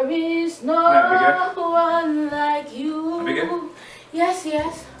 There is no one like you. Abigail? Yes,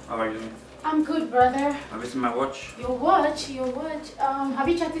 yes. How are you doing? I'm good, brother. Have you seen my watch? Your watch, your watch. Have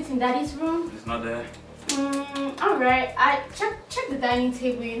you checked it in Daddy's room? It's not there. Alright. I check the dining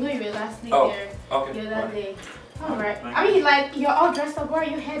table. You know you were last night there. Okay. The other day. Alright. Thank I mean, like, you're all dressed up. Where are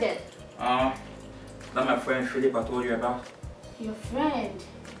you headed? That my friend Philip I told you about. Your friend.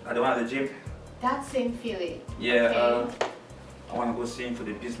 I don't want the gym. That same Philip. Yeah. Okay. I want to go see him for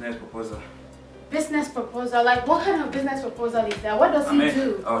the business proposal. Business proposal? Like, what kind of business proposal is that? What does he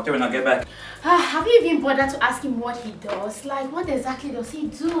do? I'll tell you when I get back. Have you even bothered to ask him what he does? Like, what exactly does he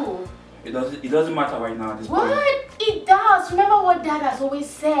do? It doesn't matter right now at this point. What? It does. Remember what Dad has always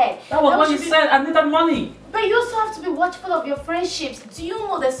said. That was what he said. I need that money. But you also have to be watchful of your friendships. Do you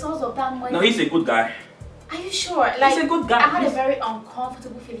know the source of that money? No, he's a good guy. Are you sure? Like, he's a good guy. I had a very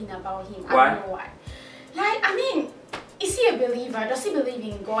uncomfortable feeling about him. Why? I don't know why. Like, I mean, is he a believer? Does he believe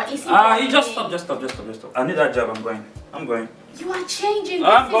in God? Is he he just stop. I need that job. I'm going. You are changing.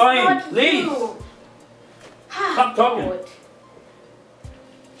 I'm this going. Is not Please. You. Stop talking. God.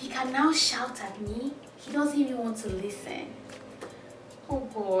 He can now shout at me. He doesn't even want to listen. Oh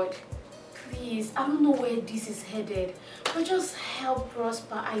God. Please, I don't know where this is headed, but just help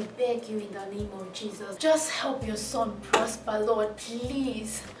Prosper. I beg you in the name of Jesus. Just help your son prosper, Lord,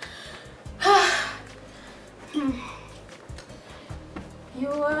 please. You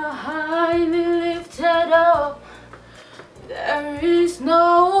are highly lifted up. There is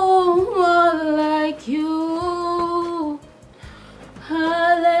no one like you.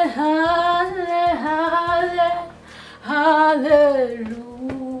 Halle, halle, halle, hallelujah.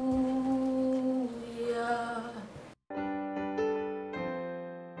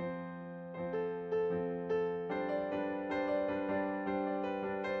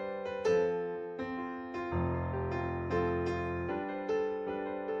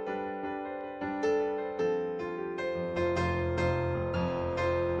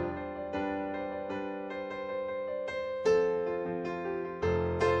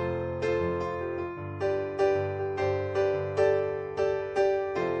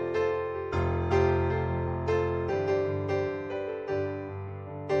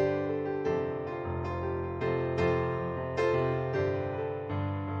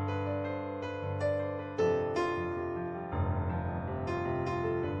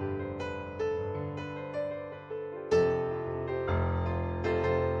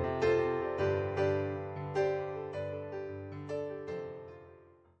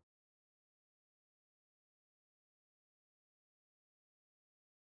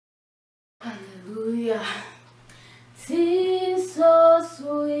 Hallelujah. Tis so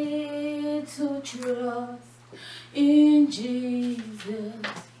sweet to trust in Jesus,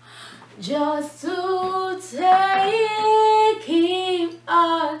 just to take him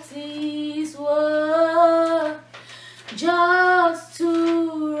at his word, just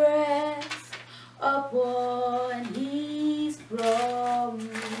to rest upon his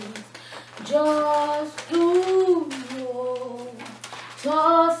promise, just to know,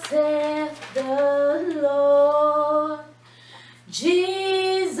 thus saith the Lord.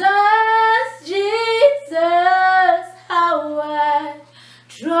 Jesus, Jesus, how I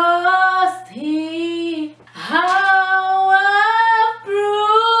trust him, how I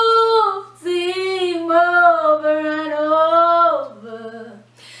proved him over and over.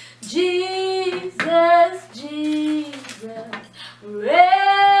 Jesus, Jesus,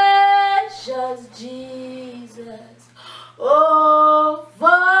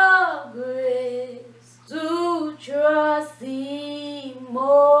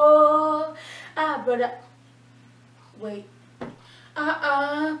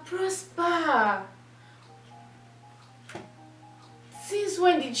 Since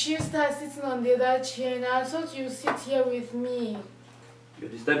when did you start sitting on the other chair now? I thought you sit here with me. You're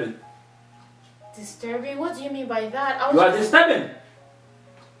disturbing. Disturbing? What do you mean by that? You are disturbing.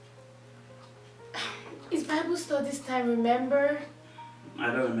 It's Bible studies time, remember? I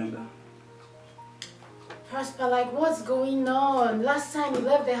don't remember. Prosper, like what's going on? Last time you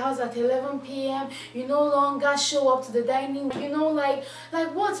left the house at 11 p.m. You no longer show up to the dining room. You know, like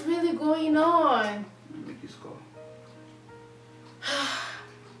what's really going on? Make this call.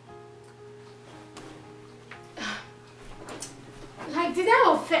 Like, did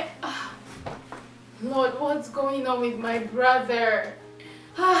I offend? Lord, what's going on with my brother?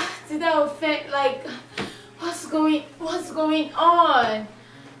 Did I offend? Like, what's going on?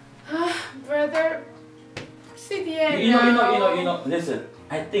 Brother, sit here You now. know, listen,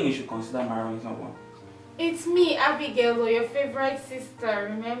 I think you should consider marrying someone. It's me, Abigail, your favorite sister,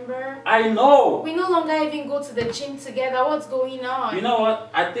 remember? I know! We no longer even go to the gym together. What's going on? You know what?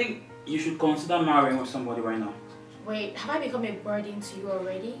 I think you should consider marrying with somebody right now. Wait, have I become a burden to you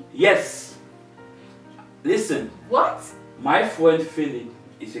already? Yes! Listen. What? My friend Philip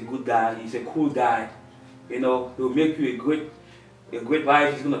is a good guy. He's a cool guy. You know, he'll make you a great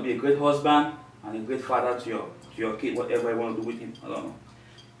wife. He's gonna be a great husband and a great father to your kid, whatever you want to do with him. I don't know.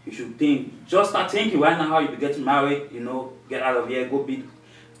 You should think. Just start thinking right now how you'll be getting married. You know, get out of here, go beat.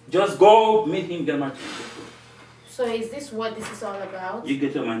 Just go meet him, get married. So is this what this is all about? You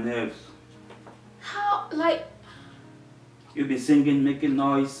get on my nerves. How? Like. You'll be singing, making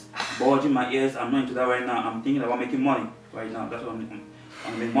noise, bulging my ears. I'm not into that right now. I'm thinking about making money right now. That's what I'm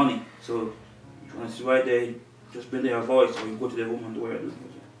making money. So if you want to see right there, just bring your voice or you go to the room and do what you're doing.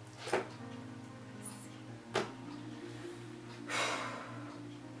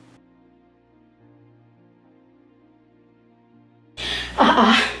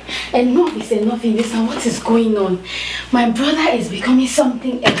 Enough is enough in this, and what is going on? My brother is becoming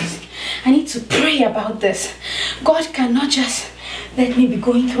something else. I need to pray about this. God cannot just let me be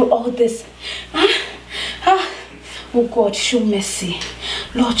going through all this. Oh God, show mercy.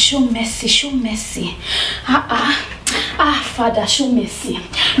 Lord, show mercy, show mercy. Father, show mercy.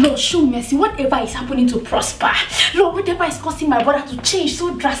 Lord, show mercy. Whatever is happening to Prosper, Lord, whatever is causing my brother to change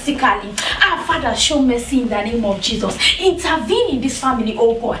so drastically, Father, show mercy in the name of Jesus. Intervene in this family,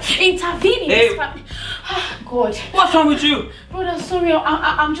 oh God. Intervene in this family. God. What's wrong with you? Brother, sorry,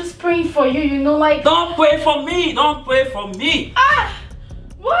 I'm just praying for you, you know, like... Don't pray for me. Don't pray for me.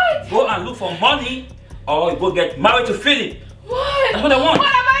 What? Go and look for money or you go get married to Philip. What? That's what I want. What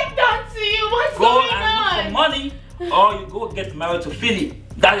have I done to you? What's going on? Go and look for money or you go get married to Philip.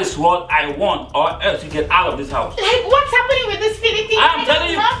 That is what I want, or else you get out of this house. Like, what's happening with this Philip thing? I'm telling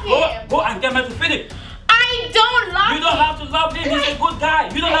you, go and get married to Philip. I don't love him. You don't have to love him. He's a good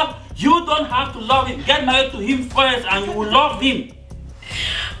guy. You don't have to love him. Get married to him first and you will love him.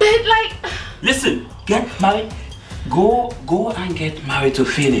 But like... Listen, get married. Go and get married to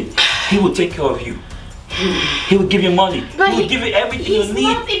Philip. He will take care of you. He will give you money. But he will give you everything you need. It's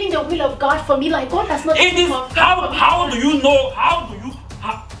not even the will of God for me. Like, God has not... It is. How do you know?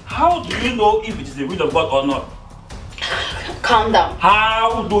 How do you know if it is the will of God or not? Calm down.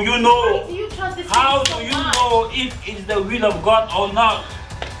 How do you know? Why do you trust this How so do you much? know if it is the will of God or not?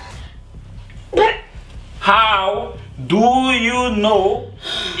 But... How do you know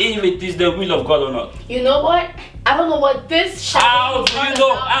if it is the will of God or not? You know what? I don't know what this How do you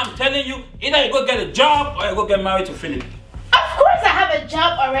know? I'm telling you, either you go get a job or you go get married to Philip. Of course I have a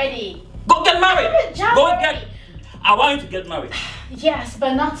job already. Go get married. I have a job already. I want you to get married. Yes,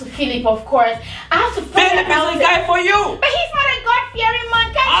 but not to Philip, of course. I have to pray Philip about is the guy for you. But he's not a God-fearing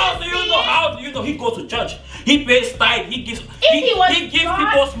man. How do you know? How do you know? He goes to church. He pays tithe. He gives. He gives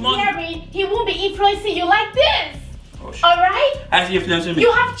people's money. He won't be influencing you like this. Oh, Alright? How is he influencing me?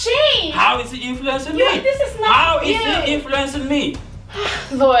 You have changed. How is he influencing me? This is not How you. is he influencing me?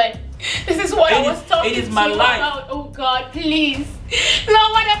 Lord, this is what I was talking to you about. life. Oh God, please.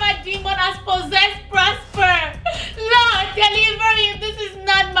 Lord, whatever demon has possessed Prosper, Lord, deliver him. This is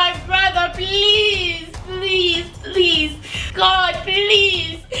not my brother. Please, please, please. God,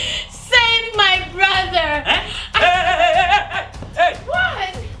 please. Save my brother. Hey.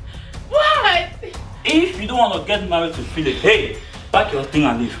 What? What? If you don't want to get married to Philip, hey, pack your thing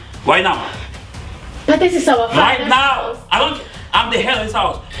and leave. Right now. But this is our father's Right now. house. I'm the head of this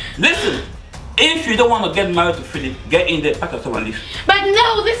house. Listen, if you don't want to get married to Philip, get in there, pack your stuff and leave. But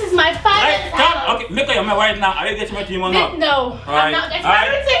no, this is my father's house. Okay, make up your mind right now. Are you getting married to him or not? No, I'm not getting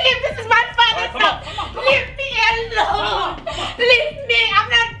married to him. This is my father's house. Leave me alone. Leave me. I'm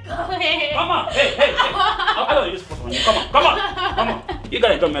not going. Come on. Hey. I don't use force on you. Come on. You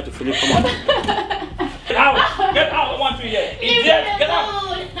gotta get married to Philip. Come on. Get out. I want you here. Idiot, get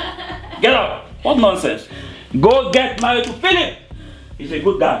up. Get up. What nonsense? Go get married to Philip. He's a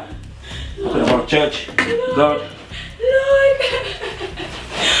good guy. Talking about church, God. Lord,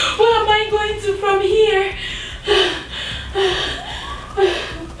 where am I going to from here?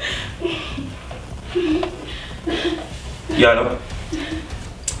 Yeah, look.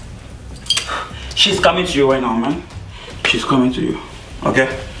 She's coming to you right now, man. She's coming to you.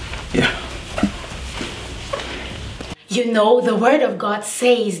 Okay? Yeah. You know, the word of God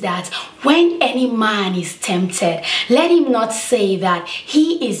says that when any man is tempted, let him not say that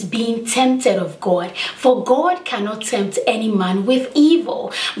he is being tempted of God. For God cannot tempt any man with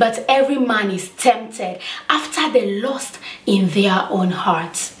evil, but every man is tempted after the lust in their own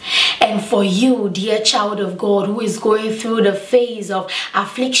hearts. And for you, dear child of God, who is going through the phase of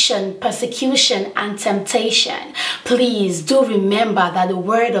affliction, persecution, and temptation, please do remember that the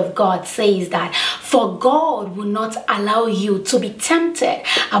word of God says that for God will not allow you to be tempted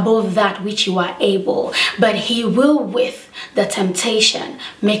above that which you are able, but he will with the temptation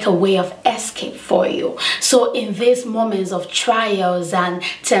make a way of escape for you. So in these moments of trials and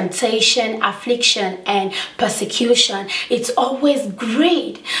temptation, affliction, and persecution, it's always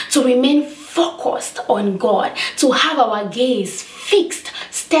great to remain focused on God, to have our gaze fixed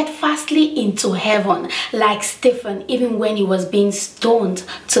steadfastly into heaven, like Stephen, even when he was being stoned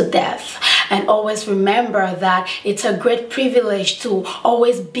to death. And always remember that it's a great privilege to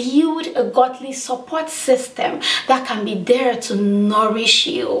always build a godly support system that can be there to nourish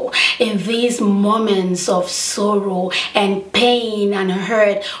you in these moments of sorrow and pain and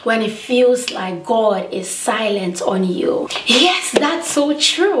hurt, when it feels like God is silent on you. Yes, that's so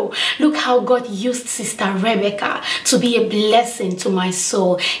true. Look how God used Sister Rebecca to be a blessing to my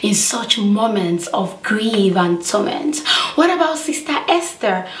soul in such moments of grief and torment. What about Sister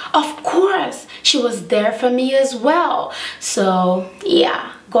Esther? Of course, she was there for me as well. So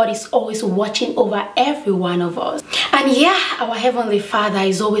yeah, God is always watching over every one of us. And yeah, our Heavenly Father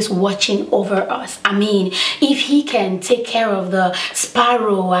is always watching over us. I mean, if he can take care of the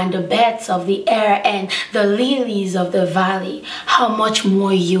sparrow and the birds of the air and the lilies of the valley, how much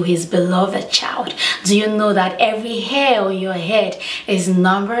more you, his beloved child? Do you know that every hair on your head is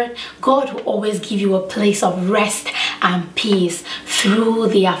numbered? God will always give you a place of rest and peace through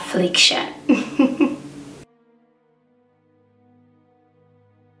the affliction.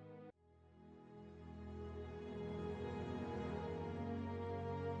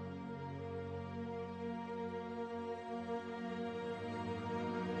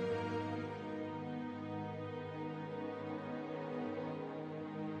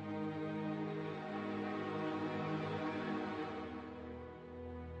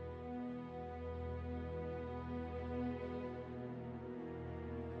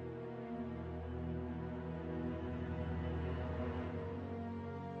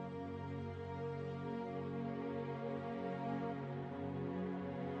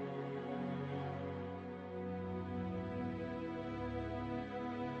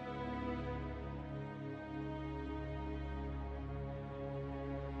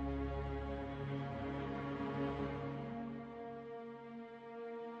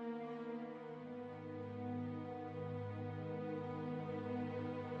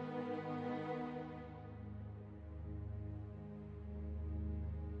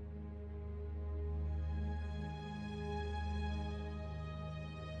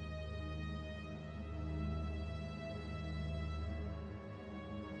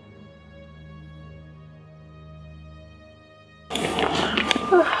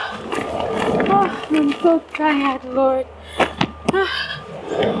 I'm so tired, Lord.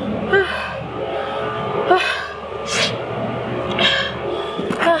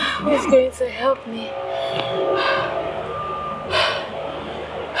 Who's going to help me?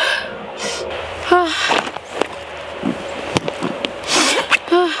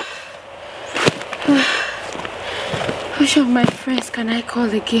 Which of my friends can I call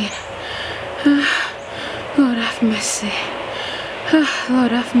again? Lord have mercy.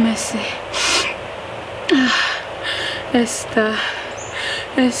 Lord have mercy. Esther,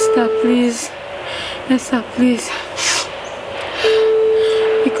 please. Esther, please.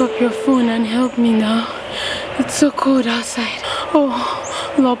 Pick up your phone and help me now. It's so cold outside.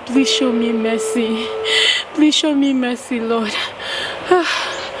 Oh, Lord, please show me mercy. Please show me mercy, Lord.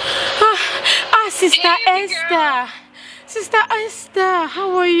 Sister Hey, Esther. girl. Sister Esther,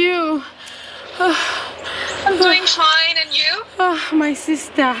 how are you? I'm doing fine, and you? My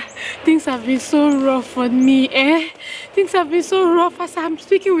sister, things have been so rough on me, eh? Things have been so rough as I'm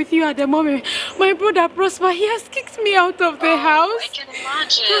speaking with you at the moment. My brother Prosper, he has kicked me out of the house. I can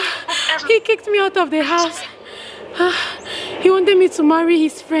imagine. He kicked me out of the house. He wanted me to marry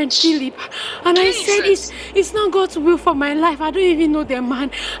his friend Philip, and I said it's not God's will for my life. I don't even know the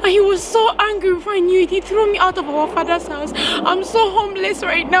man, and he was so angry before I knew it. He threw me out of our father's house. I'm so homeless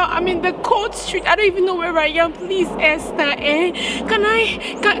right now. I'm in the cold street. I don't even know where I am. Please, Esther, can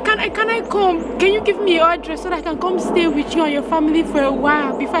I come? Can you give me your address so that I can come stay with you and your family for a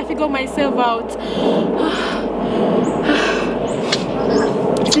while before I figure myself out?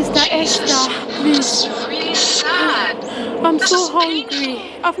 Sister Esther, please. It's really sad. I'm so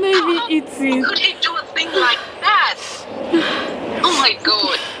hungry. I've not even eaten. How could he do a thing like that? Oh my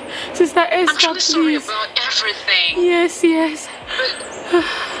God. Sister Esther, I'm truly sorry please. about everything. Yes.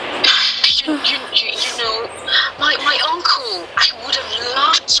 But you know, my uncle, I would have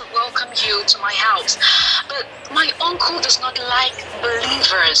loved to welcome you to my house, but my uncle does not like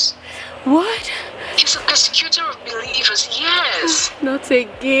believers. What? He's a persecutor of believers, yes. Not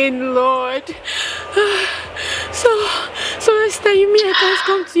again, Lord. So Esther, you mean I can't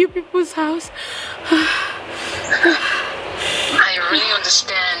come to you people's house? I really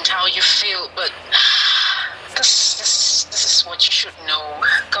understand how you feel, but this is what you should know.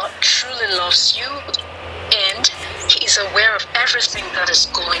 God truly loves you, and He is aware of everything that is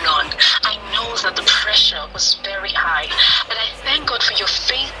going on. I know that the pressure was very high, but I thank God for your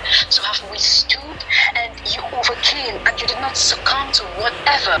faith to have withstood, and you overcame, and you did not succumb to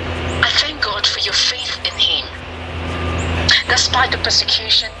whatever. I thank God for your faith in Him. Despite the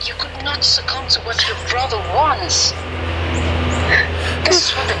persecution, you could not succumb to what your brother wants. This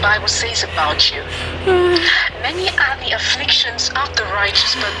is what the Bible says about you. Many are the afflictions of the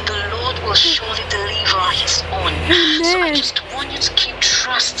righteous, but the Lord will surely deliver His own. So I just want you to keep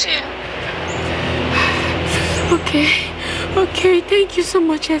trusting. Okay, thank you so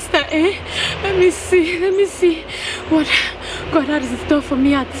much, Esther. Let me see what God has in store for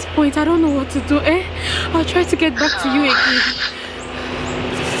me at this point. I don't know what to do. I'll try to get back to you again.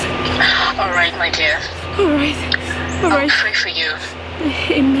 Alright, my dear. Alright. I'll pray for you.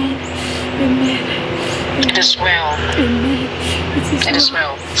 Amen. It is well. Amen. It is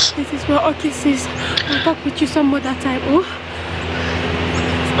well. It is well. Okay, sis. I'll talk with you some other time. Oh?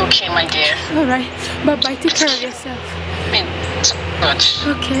 Okay, my dear. Alright. Bye-bye. Take care of yourself. In touch.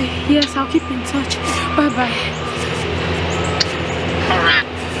 Okay. Yes, I'll keep in touch. Bye-bye. Alright.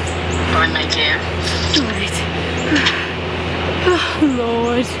 Bye, my dear. Alright. Oh,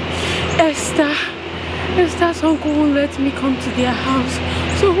 Lord. Esther's uncle won't let me come to their house.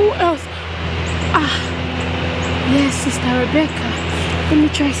 So who else? Yes, Sister Rebecca. Let me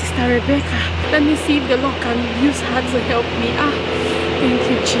try Sister Rebecca. Let me see if the Lord can use her to help me. Thank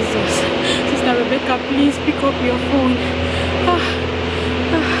you, Jesus. Sister Rebecca, please pick up your phone.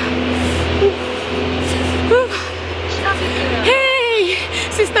 Hey,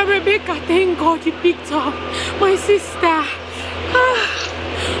 Sister Rebecca, thank God you picked up. My sister.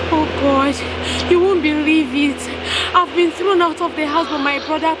 Oh God, you won't believe it. I've been thrown out of the house by my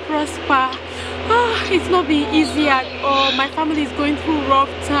brother Prosper. It's not been easy at all. My family is going through rough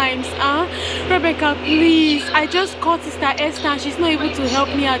times. Rebecca, please. I just called Sister Esther and she's not able to help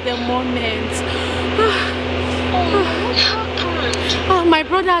me at the moment. My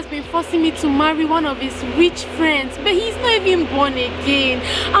brother has been forcing me to marry one of his rich friends, but he's not even born again,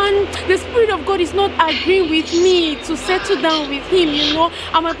 and the Spirit of God is not agreeing with me to settle down with him, you know.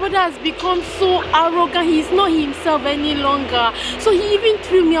 And my brother has become so arrogant. He's not himself any longer, so he even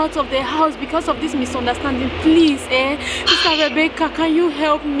threw me out of the house because of this misunderstanding. Please, Sister Rebecca, can you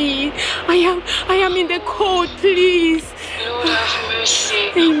help me? I am in the cold, please. Lord have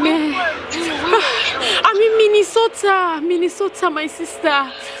mercy. Amen. I'm in Minnesota, my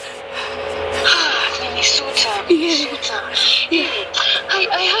sister. Minnesota. Yeah.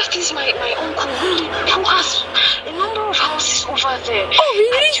 I have this my uncle who has a number of houses over there. Oh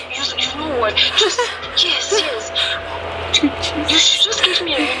really? You know what? Just yes. You should just give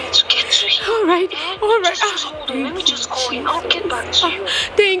me a minute to get to him. All right. Just hold on. Let me just call him. I'll get back to you.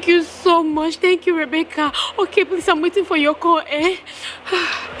 Thank you so much. Thank you, Rebecca. Okay, please, I'm waiting for your call, Okay.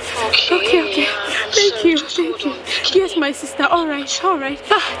 Yeah, Thank you. Yes, my sister. All right.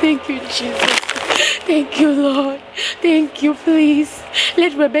 Thank you, Jesus. Thank you, Lord. Thank you, please.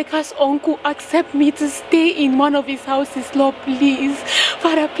 Let Rebecca's uncle accept me to stay in one of his houses, Lord, please.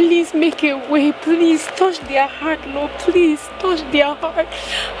 Father, please make a way. Please touch their heart, Lord. Please touch their heart.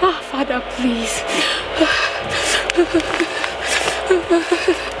 Father, please.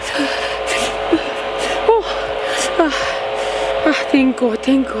 Thank God.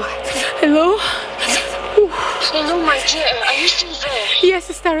 Hello? Hello, my dear. Are you still there? Yes,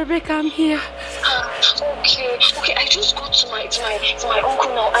 Sister Rebecca, I'm here. Okay. I just got to my uncle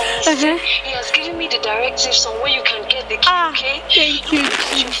now, and he has given me the directives on where you can get the key, okay? Thank you,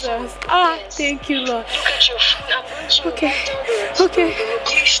 Jesus. Thank you, Lord. Look at your phone. I'm going to Okay. write down the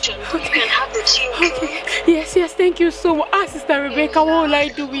location. Okay. You can have the key, okay? Yes, thank you so much. Sister Rebecca, what will I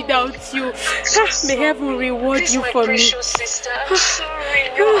do without you? May heaven reward you for me. Precious sister, I'm sorry.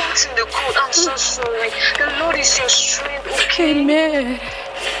 You're out in the cold. I'm so sorry. The Lord is your strength, okay? Amen.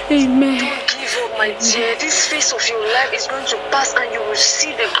 Don't give up, my dear. This phase of your life is going to pass and you will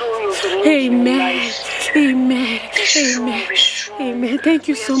see the glory of the Lord in your life. Amen. Be strong, be strong. Amen. Thank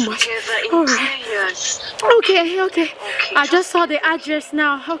you so much. All right. Okay. I just saw the address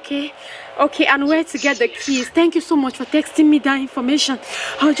now. Okay, and where to get the keys. Thank you so much for texting me that information.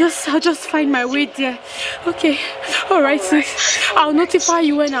 I'll just find my way there. Okay. All right, sis. I'll notify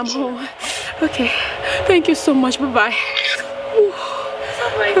you when I'm home. Okay. Thank you so much. Bye-bye.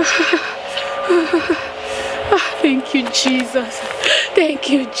 Thank you, Jesus. Thank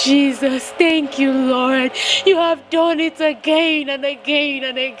you, Jesus. Thank you, Lord. You have done it again and again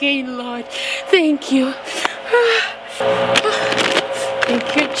and again, Lord. Thank you.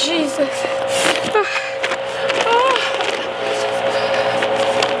 Thank you, Jesus.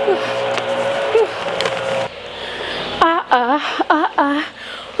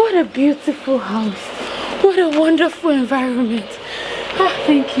 What a beautiful house. What a wonderful environment.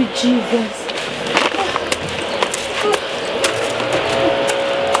 Thank you, Jesus.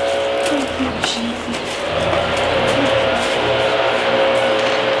 Thank you, Jesus.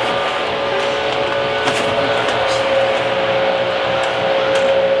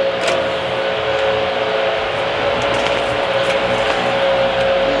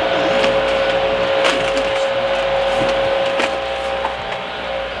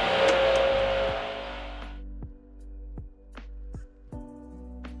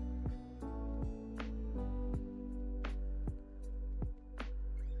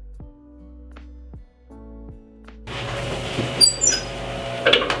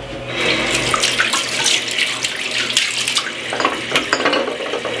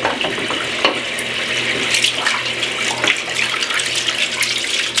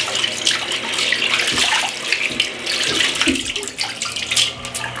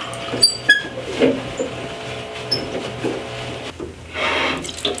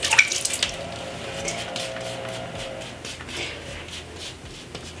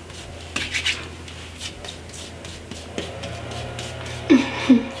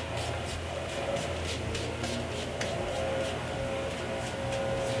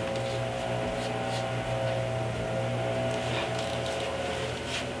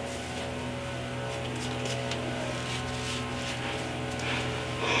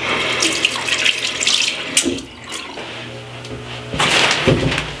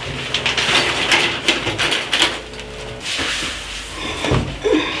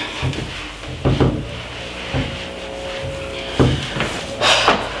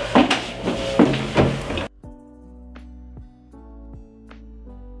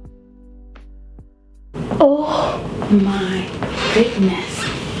 Oh my goodness.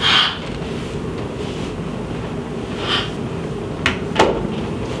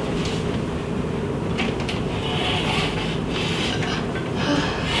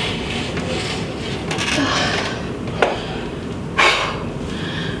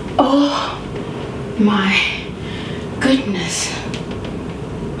 Oh my goodness.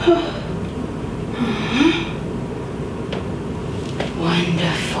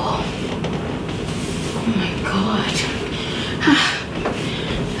 Wonderful. Oh my God.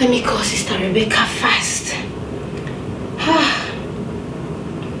 Let me call Sister Rebecca fast.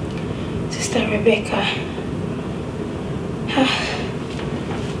 Sister Rebecca.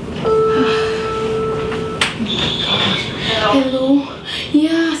 Oh my God. Hello.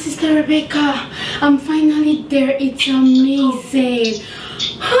 Yeah, Sister Rebecca. I'm finally there. It's amazing.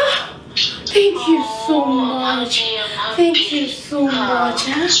 Thank you so much. Thank you so much.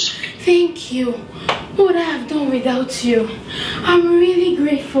 Thank you. What would I have done without you? I'm really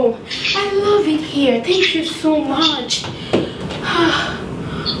grateful. I love it here. Thank you so much.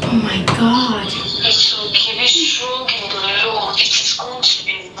 Oh my God. It's okay. Be strong in the Lord. It is going to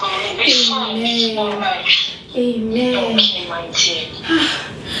be good. Be fine. Alright. Amen. Okay, my dear.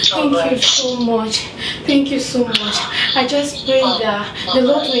 Thank you so much. Thank you so much. I just pray that the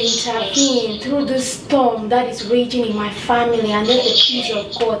Lord will intervene through this storm that is raging in my family and let the peace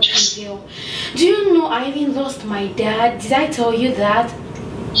of God prevail. Do you know I even lost my dad? Did I tell you that?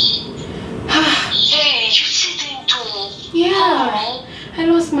 Hey, you didn't do. Yeah. I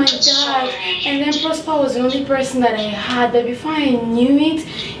lost my dad, and then Prosper was the only person that I had, but before I knew it,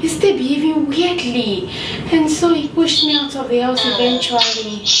 he started behaving weirdly, and so he pushed me out of the house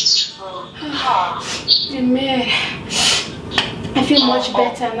eventually. Amen. I feel much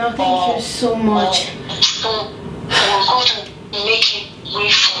better now. Thank you so much. So God will make it way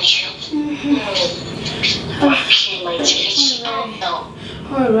for you. Okay, my dear. Stop now.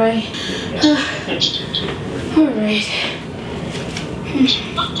 Alright. Alright.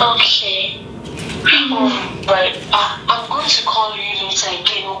 Okay. Alright. I'm going to call you later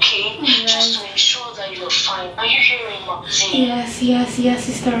again, okay? Right. Just to make sure that you're fine. Are you hearing me? Yes,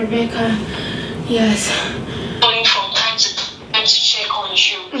 Sister Rebecca. Yes. Calling from time to time to check on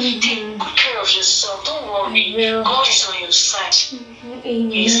you. Take good care of yourself. Don't worry. God is on your side.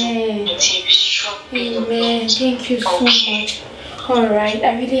 Amen. Amen. Thank you so much. Alright,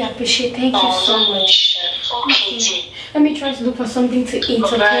 I really appreciate it. Thank you so much. Okay. Let me try to look for something to eat,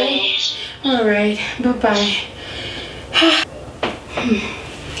 okay? Alright, bye-bye.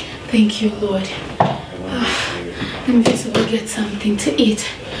 Thank you, Lord. Let me just go get something to eat.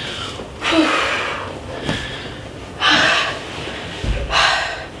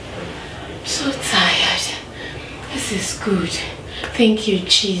 So tired. This is good. Thank you,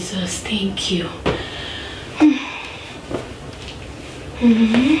 Jesus. Thank you.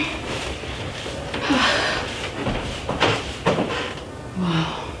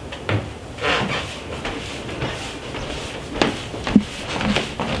 Wow.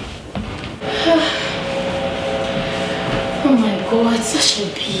 Oh my God, such a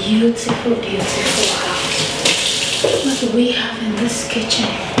beautiful, beautiful house. What do we have in this kitchen?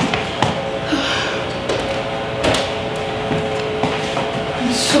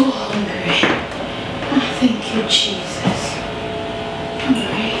 I'm so hungry. Oh, thank you, Jesus. All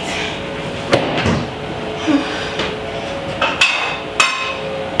right.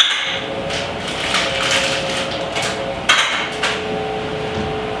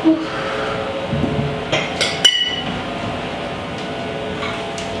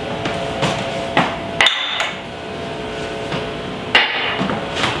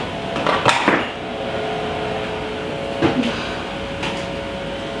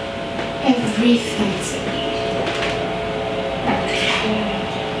 Everything to me.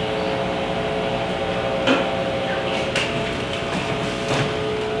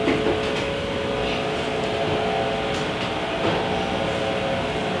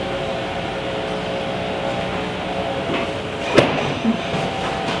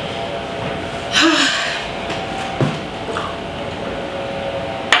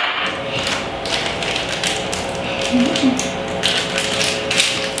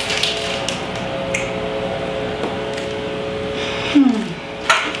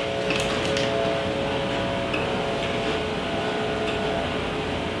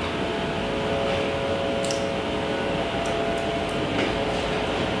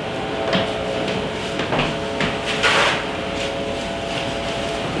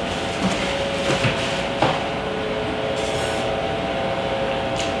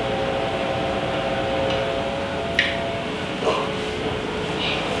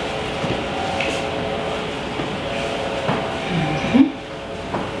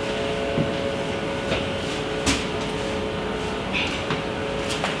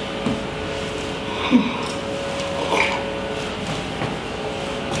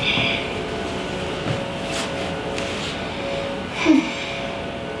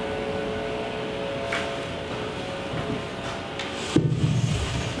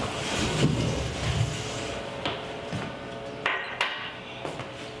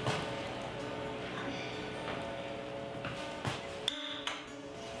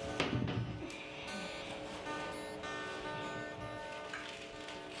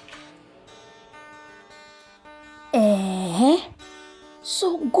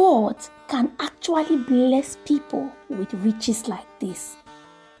 So God can actually bless people with riches like this.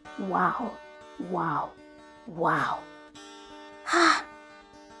 Wow, wow, wow. Ha!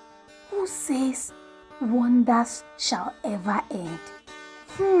 Who says wonders shall ever end?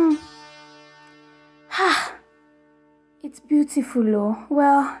 Ha! It's beautiful, oh.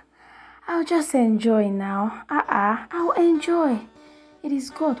 Well, I'll just enjoy now. I'll enjoy. It is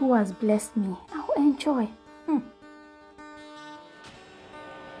God who has blessed me. I'll enjoy.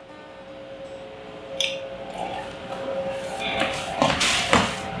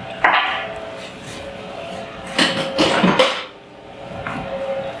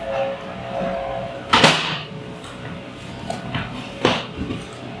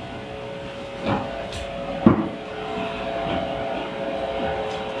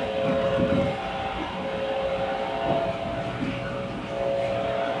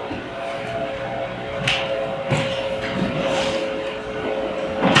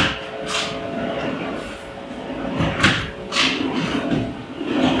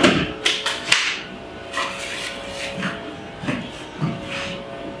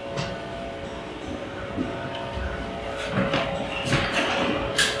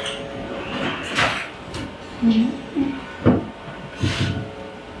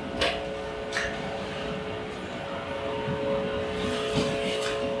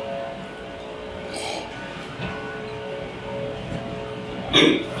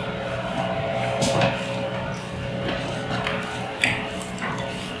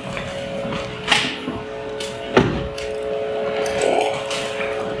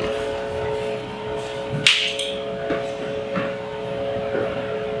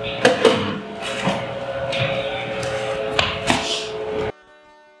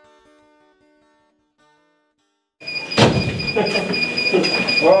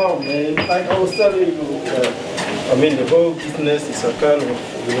 Wow, man, like I was telling you, I mean, the whole business is a kind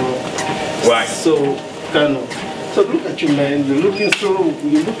of, you know, Right. so kind of. So look at you, man. You're looking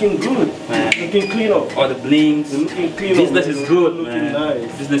good, man. Looking clean up. All the blings. You're looking clean Business up. is good, looking man.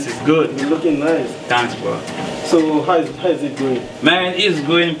 Nice. Business is good. You're looking nice. Thanks, bro. So how is it going? Man, it's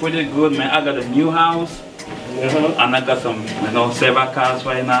going pretty good, man. I got a new house. And I got some, several cars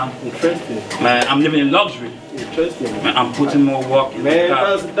right now. Interesting. Man, I'm living in luxury. Interesting. Man, I'm putting more work in the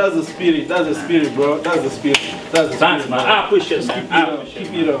car. That's the spirit. That's the spirit, bro. That's the spirit. That's the Thanks, spirit, man. I appreciate it, man.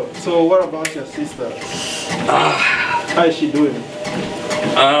 Keep it up. So what about your sister? How is she doing?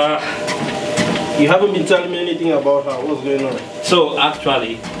 You haven't been telling me anything about her. What's going on? So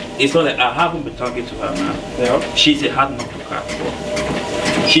actually, it's not that I haven't been talking to her, man. Yeah. She's a hard nut to crack,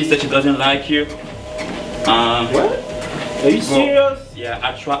 bro. She said she doesn't like you. What? Are you serious? Yeah,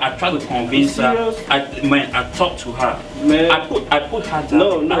 I try to convince her. I talked to her. Man, I put her down.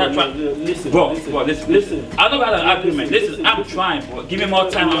 No, listen, listen. I don't have an agreement. Listen, I'm trying, bro. Give me more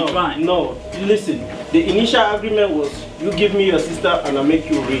time. I'm trying. No, listen. The initial agreement was you give me your sister and I make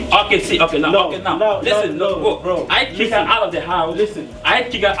you rich. Okay, now. Listen, bro. I kick her out of the house. Listen, I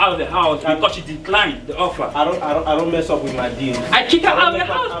kick her out of the house because she declined the offer. I don't mess up with my deals. I kick her out of the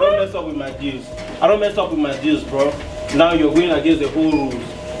house, I don't mess up with my deals. I don't mess up with my deals, bro. Now you're going against the whole rules.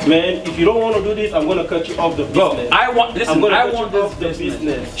 Man, if you don't want to do this, I'm going to cut you off the business. Bro, I want this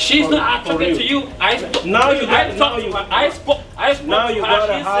business. She's not talking to you. I spoke to her.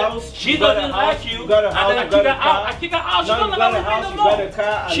 A house. She doesn't like you. You got a house. And then I kick her out.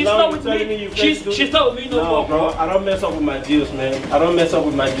 She's not with me no more. She's not with me. She's not with me no more, bro. I don't mess up with my deals, man. I don't mess up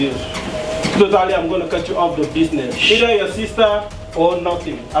with my deals. Totally, I'm going to cut you off the business. Either your sister or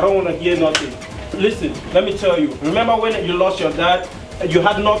nothing. I don't want to hear nothing. Listen, let me tell you. Remember when you lost your dad? You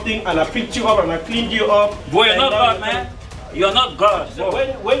had nothing, and I picked you up and I cleaned you up. Boy, you're not God, man. You're not God, bro.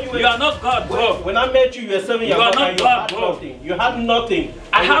 You are not God, bro. When I met you, you were 7 years old and you had nothing. You had nothing.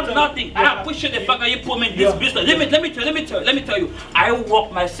 I have nothing. I appreciate the fact that you put me in this business. Let me tell you. I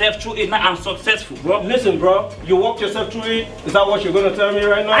walked myself through it. Now I'm successful, bro. Listen, bro. You walked yourself through it. Is that what you're gonna tell me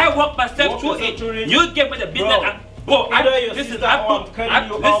right now? I walked myself through it. You gave me the business. Bro, Either I'm cutting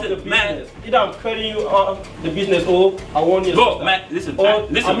you off the business. Either I'm cutting you off the business, or I want your sister. Man, listen.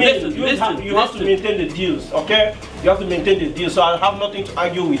 You have to maintain the deals, okay? You have to maintain the deals, so I have nothing to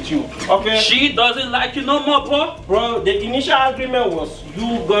argue with you, okay? She doesn't like you no more, bro. Bro, the initial agreement was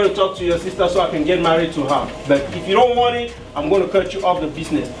you got to talk to your sister so I can get married to her. But if you don't want it, I'm going to cut you off the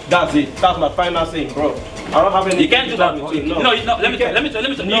business. That's it. That's my final saying, bro. I don't have any. You can't do that. No, let me tell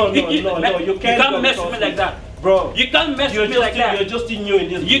you. No, you can't mess with me like that. Bro, you can't mess with me like that. You're just new in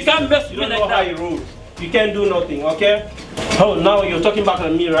this. You can't mess with me like that. You don't know how it rolls. You can't do nothing, okay? Oh, now you're talking back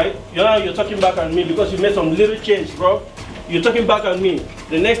on me, right? You're talking back on me because you made some little change, bro. You're talking back on me.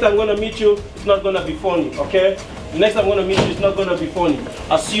 The next time I'm gonna meet you, it's not gonna be funny, okay? The next time I'm gonna meet you, it's not gonna be funny.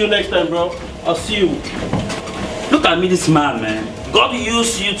 I'll see you next time, bro. I'll see you. Look at me, this man. God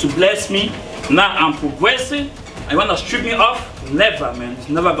used you to bless me. Now I'm progressing. And you wanna strip me off? Never, man. It's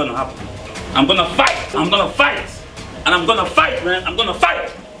never gonna happen. I'm gonna fight. And I'm gonna fight, man. I'm gonna fight.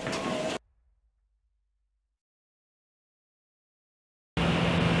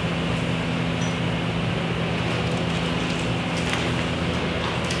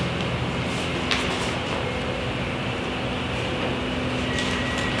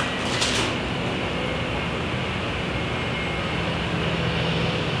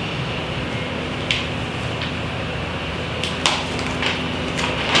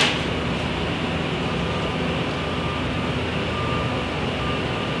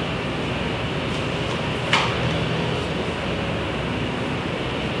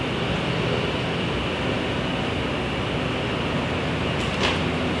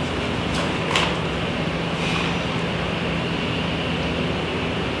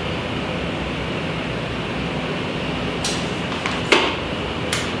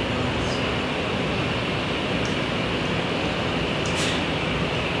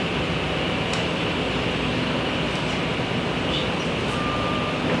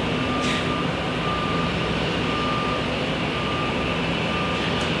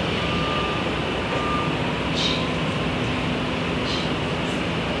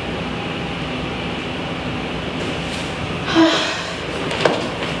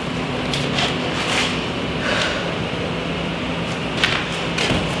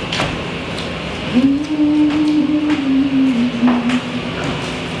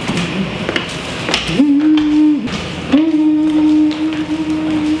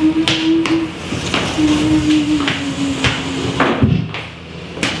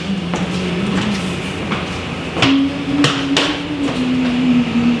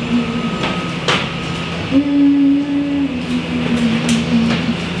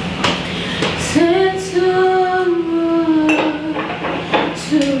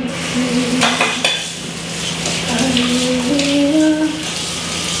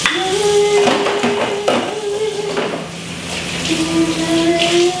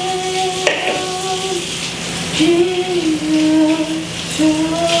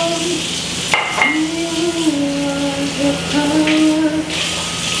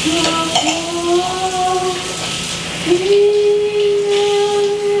 Thank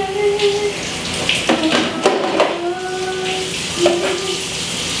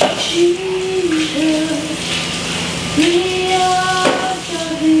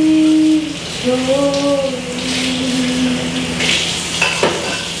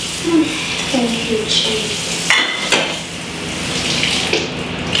you, Jesus.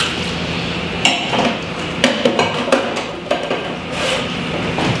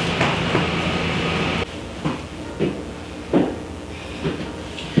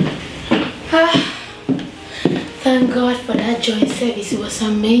 Thank God for that joint service. It was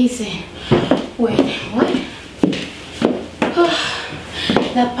amazing. Wait, what?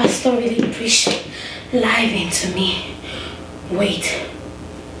 That pastor really preached live into me. Wait,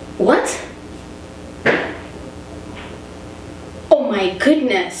 what? Oh my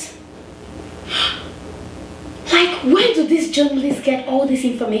goodness. Like, where do these journalists get all this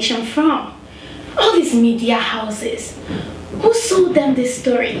information from? All these media houses. Who sold them this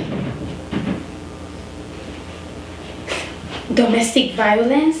story? Domestic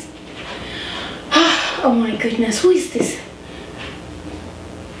violence? Oh my goodness, who is this?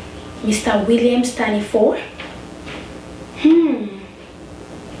 Mr. William Stanifor?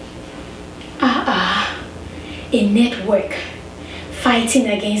 A network fighting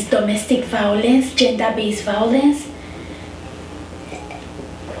against domestic violence, gender-based violence,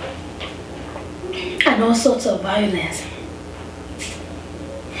 and all sorts of violence.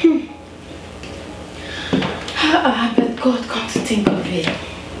 But God, come to think of it,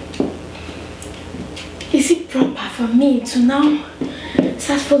 is it proper for me to now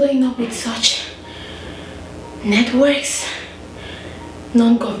start following up with such networks,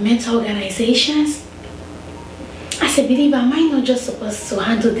 non-governmental organizations? As a believer, am I not just supposed to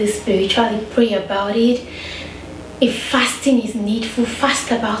handle this spiritually, pray about it? If fasting is needful,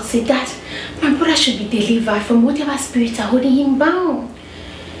 fast about it, that my brother should be delivered from whatever spirits are holding him bound.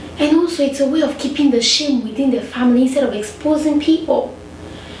 And also, it's a way of keeping the shame within the family instead of exposing people.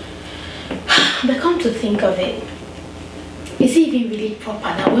 But come to think of it, is it even really proper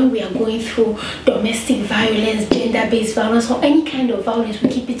that when we are going through domestic violence, gender-based violence, or any kind of violence, we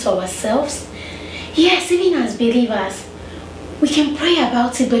keep it to ourselves? Yes, even as believers, we can pray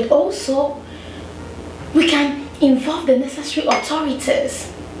about it, but also we can involve the necessary authorities,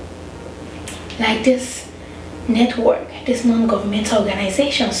 like this network, this non-governmental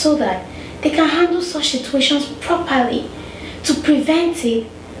organization, so that they can handle such situations properly to prevent it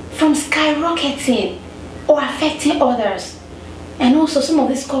from skyrocketing or affecting others. And also, some of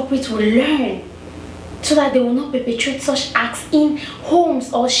these culprits will learn so that they will not perpetrate such acts in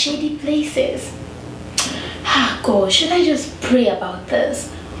homes or shady places. God, should I just pray about this?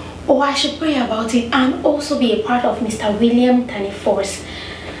 Or I should pray about it and also be a part of Mr. William Stanifor's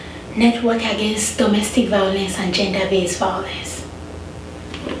network against domestic violence and gender-based violence?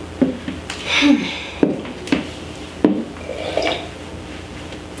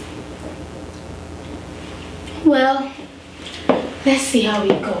 Well, let's see how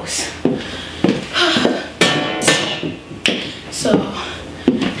it goes. So,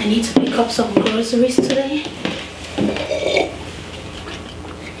 I need to pick up some groceries today. Okay.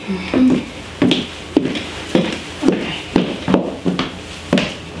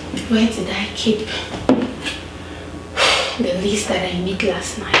 Where did I keep the list that I made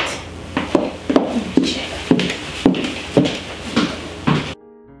last night? Let me check.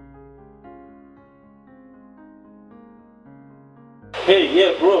 Hey,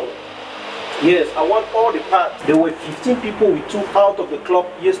 yeah, bro. Yes, I want all the parts. There were 15 people we took out of the club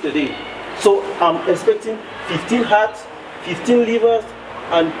yesterday. So I'm expecting 15 hearts, 15 livers,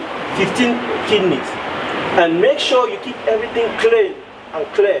 and 15 kidneys. And make sure you keep everything clean and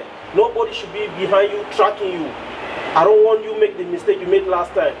clear. Nobody should be behind you, tracking you. I don't want you to make the mistake you made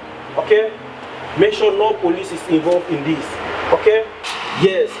last time. Okay? Make sure no police is involved in this. Okay?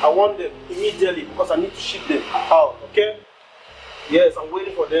 Yes, I want them immediately because I need to ship them out. Okay? Yes, I'm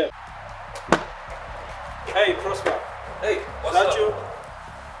waiting for them. Hey, Prosper. Hey, what's up? You?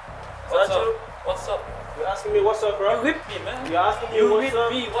 What's up? What's up? You're asking me what's up, bro? You whipped me, man. You're asking me what's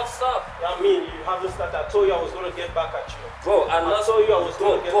up? What's up? I mean, you haven't started. I told you I was going to get back at you. Bro, I told you I was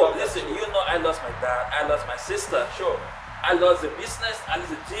going to get back listen, at you. You know I lost my dad, I lost my sister. Sure. I lost the business, I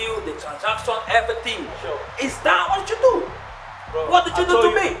lost the deal, the transaction, everything. Sure. Is that what you do? Bro, what did you do to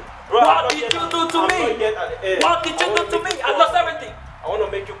me? Bro, what did you do to me? What did you do to me? I lost everything. I want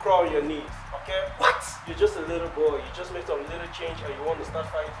to make you crawl on your knees, okay? What? You're just a little boy. You just made some little change and you want to start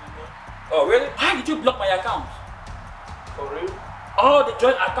fighting with me? Oh, really? Why did you block my account? For real? All the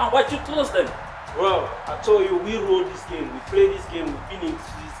joint account, why did you close them? Well, I told you we roll this game. We play this game. We've been in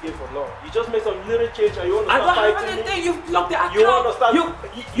this game for long. You just make some little change and you want to start I don't fighting have anything. me. You've blocked the account. You want to start?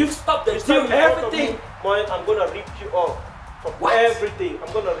 You've stopped the You deal. start Everything. Man, I'm gonna rip you off from What? everything.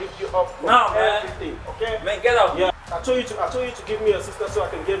 I'm gonna rip you off from everything. Okay? Man, get out. Yeah. I told you to give me a sister so I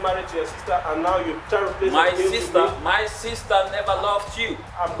can get married to your sister, and now you try to replace my sister never loved you.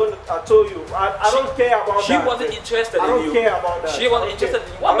 I told you. I don't care about that. She wasn't interested in you. I don't care about that. She wasn't interested in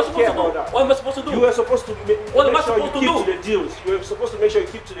you. What am I supposed to do? What am I supposed to do? You were supposed to make What am I sure you supposed to keep do? to the deals. You were supposed to make sure you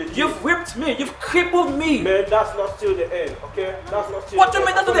keep to the deals. You've whipped me. You've crippled me. Man, that's not still the end, okay? That's not still What the do you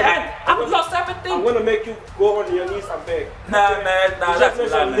mean end. that's the end? I've lost everything. I'm gonna make you go on your knees and beg. Nah, okay? man, nah, that's a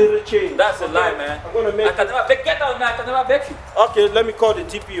lie, man. That's a lie, man. I'm gonna make I can never beg. Get out, man. I can never beg you. Okay, let me call the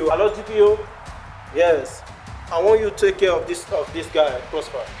DPO. Hello, DPO. Yes. I want you to take care of this guy,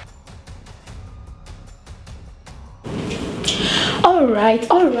 Prosper. All right,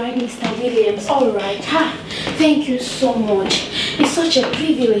 Mr. Williams. All right. Thank you so much. It's such a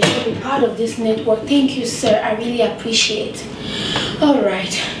privilege to be part of this network. Thank you, sir. I really appreciate it. All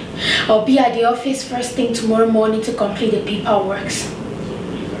right. I'll be at the office first thing tomorrow morning to complete the paperwork.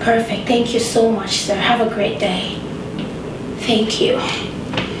 Perfect. Thank you so much, sir. Have a great day. Thank you.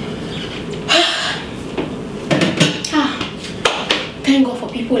 Thank God for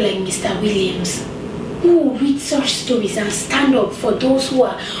people like Mr. Williams, who read such stories and stand up for those who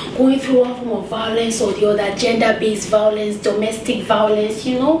are going through one form of violence or the other, gender-based violence, domestic violence,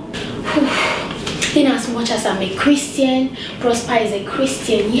 you know. In as much as I'm a Christian, Prosper is a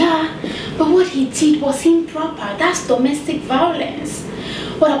Christian, yeah, but what he did was improper. That's domestic violence.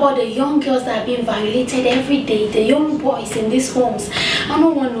 What about the young girls that are being violated every day, the young boys in these homes? And no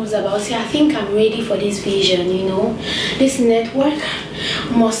one knows about it. I think I'm ready for this vision, you know. This network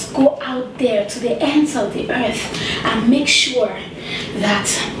must go out there to the ends of the earth and make sure that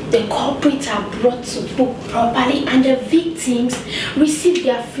the culprits are brought to book properly and the victims receive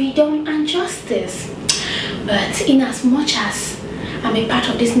their freedom and justice. But in as much as I'm a part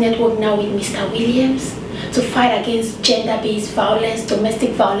of this network now with Mr. Williams, to fight against gender-based violence,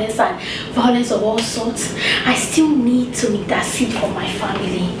 domestic violence, and violence of all sorts, I still need to intercede for my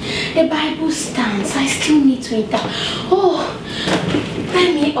family. The Bible stands. I still need to intercede. Oh,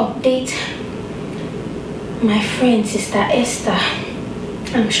 let me update my friend, Sister Esther.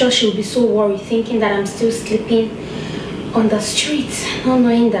 I'm sure she'll be so worried, thinking that I'm still sleeping on the streets, not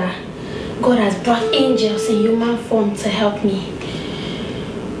knowing that God has brought angels in human form to help me.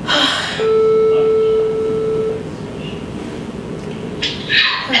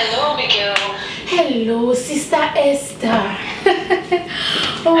 Hello, Miguel. Hello, Sister Esther.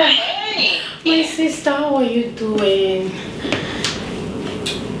 Oh, Hey. my sister, how are you doing?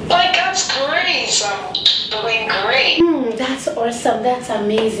 By God's grace, I'm doing great. That's awesome. That's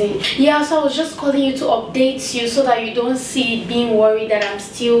amazing. Yeah, so I was just calling you to update you so that you don't see it being worried that I'm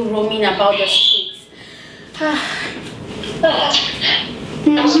still roaming about the streets. I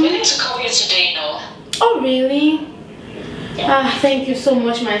was meaning to call you today, no? Oh, really? Thank you so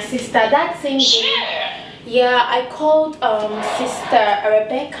much, my sister. That same day, yeah, I called Sister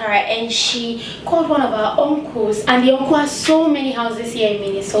Rebecca, and she called one of our uncles, and the uncle has so many houses here in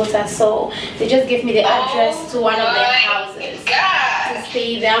Minnesota, so they just gave me the address to one of their houses to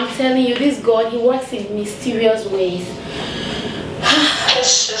stay there. I'm telling you, this God, he works in mysterious ways.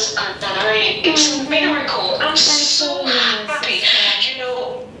 This is great. It's a miracle. I'm so happy. You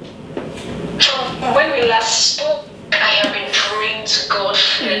know, from when we last spoke, I have been praying to God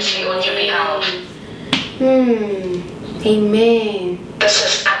fervently on your behalf. Amen. This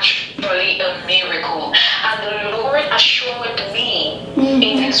is actually a miracle. And the Lord assured me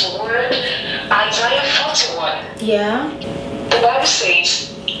in His word, Isaiah 41. Yeah. The Bible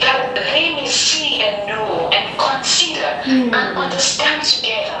says that they may see and know and consider and understand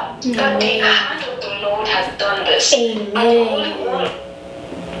together that the hand of the Lord has done this. Amen. And the Holy One of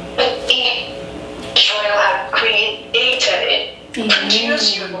Israel had created it.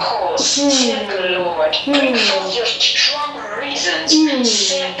 Produce your cause, said the Lord. Bring forth your strong reasons,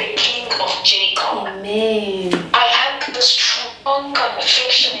 said the King of Jacob. Amen. I have the strong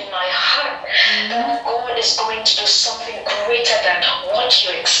conviction in my heart that God is going to do something greater than what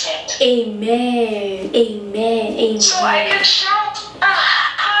you expect. Amen. Amen. Amen. So I can shout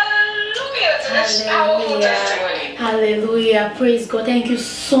hallelujah to this powerful testimony. Hallelujah. Praise God. Thank you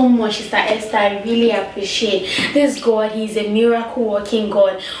so much, Sister Esther. I really appreciate this God. He's a miracle working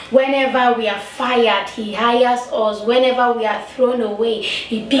God. Whenever we are fired, He hires us. Whenever we are thrown away,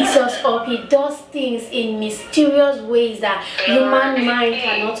 He picks us up. He does things in mysterious ways that human mind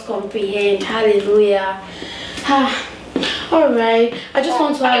cannot comprehend. Hallelujah. All right. I just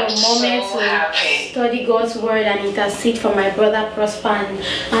want to have a I'm moment so to happy. study God's word and intercede for my brother Prosper and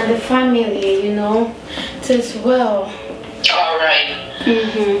the family, you know. It is well. All right.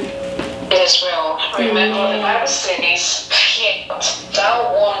 It is well. Remember, the Bible says,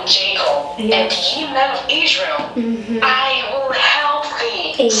 thou won Jacob and ye men of Israel, I will help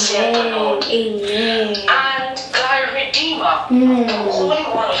thee, said the Lord. Amen. And thy Redeemer, the Holy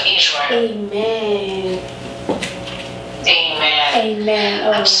One of Israel. Amen. Amen.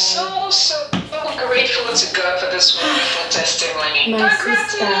 Amen. I'm so grateful to God for this wonderful testimony. My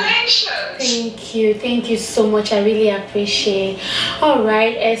sister. Congratulations. Thank you so much. I really appreciate. All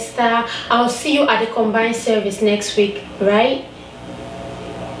right, Esther, I'll see you at the combined service next week, right?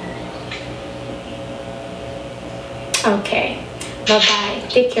 Okay. Bye-bye.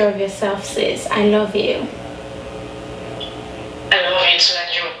 Take care of yourself, sis. I love you. I love you too,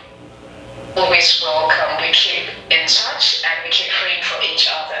 and you're always welcome. We keep in touch and we keep praying for each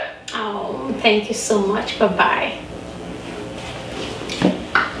other. Oh, thank you so much. Bye-bye.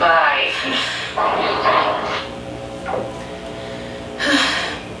 Bye.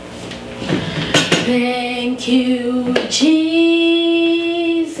 Thank you, Jesus.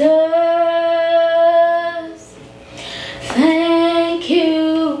 Thank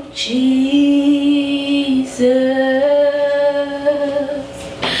you, Jesus.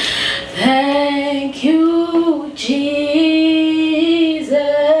 Thank you, Jesus.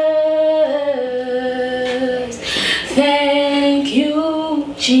 Thank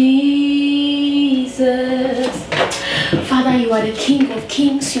you, Jesus. Father, you are the King of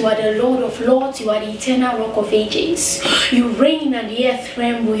Kings, you are the Lord of Lords, you are the eternal Rock of Ages. You reign and the earth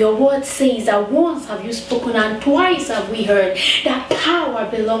tremble. Your word says that once have you spoken and twice have we heard. That power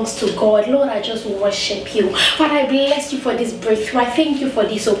belongs to God. Lord, I just worship you. Father, I bless you for this breakthrough. I thank you for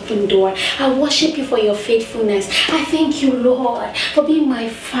this open door. I worship you for your faithfulness. I thank you, Lord, for being my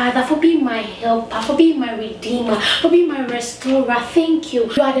Father, for being my helper, for being my Redeemer, for being my restorer. Thank you.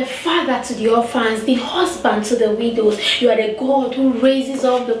 You are the Father to the orphans, the husband to the widows. You are the God who raises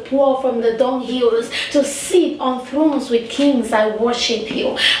up the poor from the dunghills to sit on thrones with kings. I worship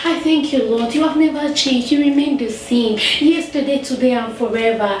you. I thank you, Lord. You have never changed. You remain the same yesterday, today, and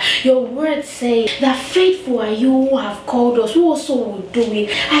forever. Your word says that faithful are you who have called us, who also will do it.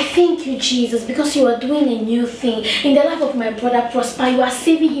 I thank you, Jesus, because you are doing a new thing in the life of my brother Prosper. You are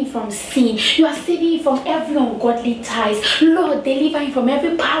saving him from sin. You are saving him from every ungodly ties. Lord, deliver him from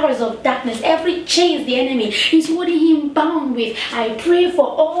every powers of darkness, every chains the enemy is holding him bound with. I pray for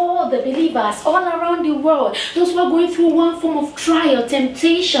all the believers all around the world, those who are going through one form of trial,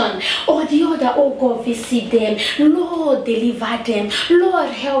 temptation, or the other. Oh God, visit them. Lord, deliver them. Lord,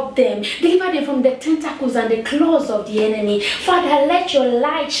 help them. Deliver them from the tentacles and the claws of the enemy. Father, let your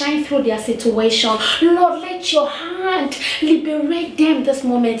light shine through their situation. Lord, let your hand liberate them this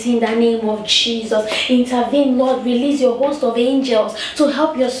moment in the name of Jesus. Intervene, Lord. Release your host of angels to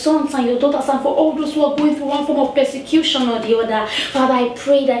help your sons and your daughters, and for all those who are going through one form of persecution or the other. Father, I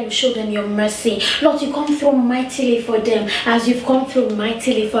pray that you show them your mercy. Lord, you come through mightily for them as you've come through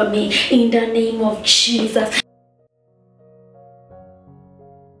mightily for me in the name of Jesus.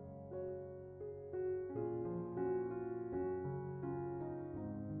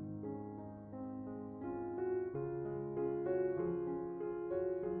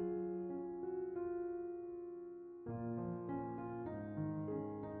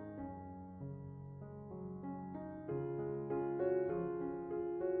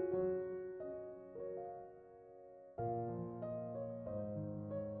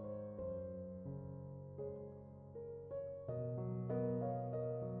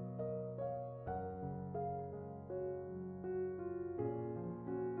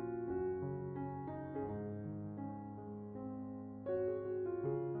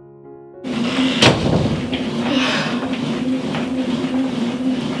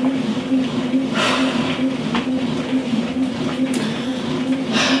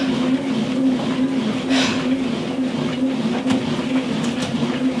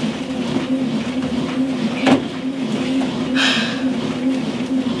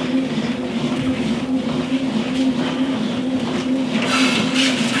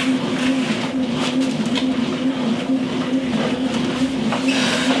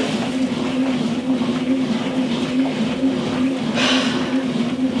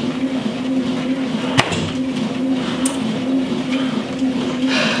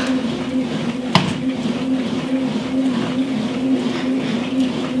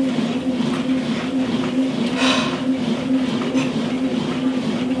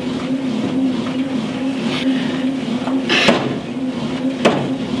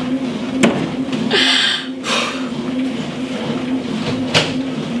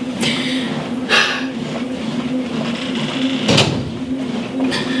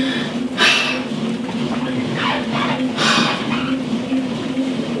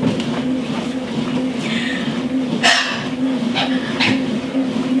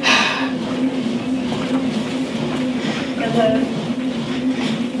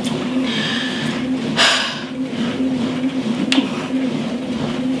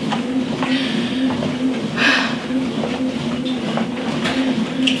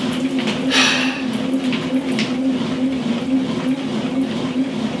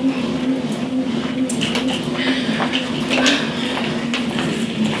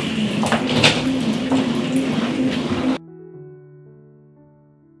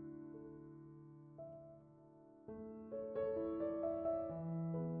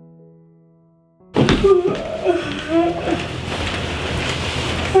 My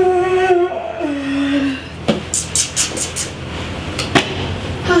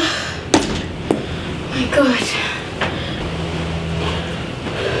God.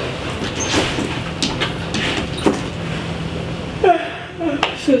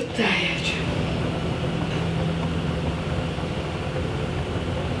 I'm so tired.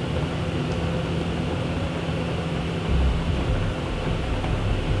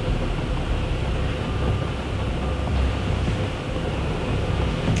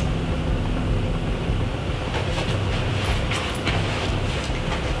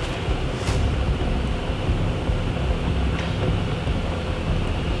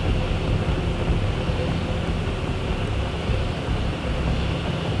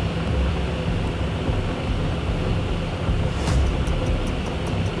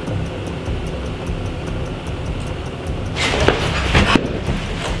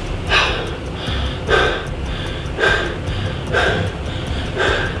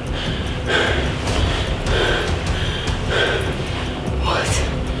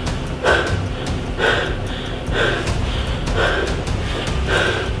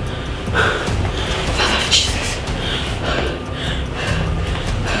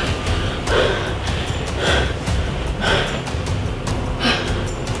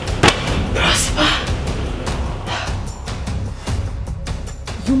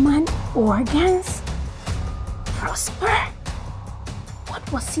 Organs? Prosper?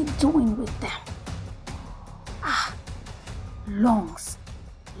 What was he doing with them? Ah, lungs,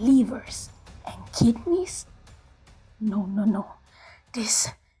 livers, and kidneys? No. This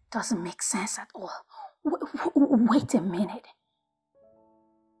doesn't make sense at all. Wait a minute.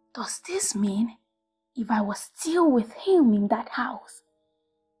 Does this mean if I was still with him in that house,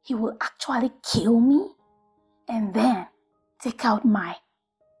 he will actually kill me and then take out my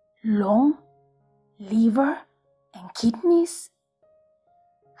lung, liver, and kidneys?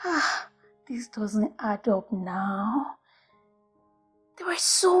 Ah, this doesn't add up now. There were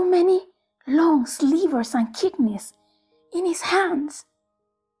so many lungs, livers, and kidneys in his hands.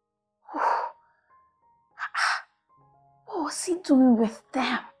 What was he doing with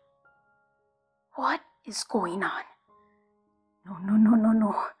them? What is going on? No,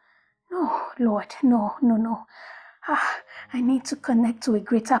 Lord, no. I need to connect to a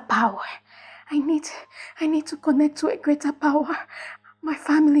greater power. I need to connect to a greater power. My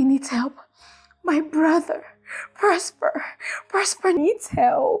family needs help. My brother, Prosper needs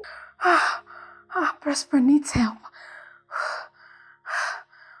help. Prosper needs help.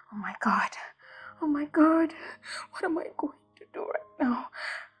 Oh my God. What am I going to do right now?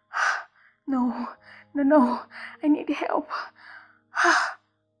 No. I need help.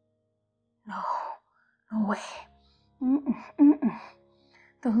 No way.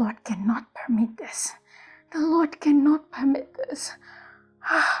 The Lord cannot permit this. The Lord cannot permit this.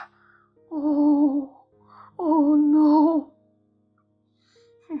 Oh no.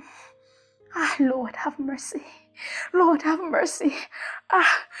 Lord, have mercy. Lord, have mercy.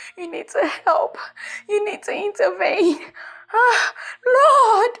 You need to help. You need to intervene.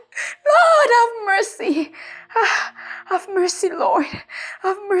 Lord, have mercy. Have mercy, Lord.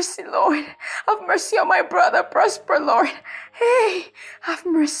 Have mercy, Lord. Have mercy on my brother Prosper, Lord. Hey, have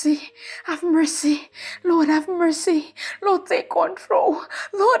mercy. Have mercy. Lord, have mercy. Lord, take control.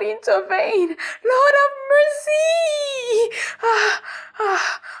 Lord, intervene. Lord, have mercy.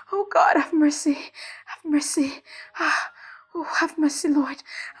 Oh God, have mercy. Have mercy. Oh, have mercy, Lord.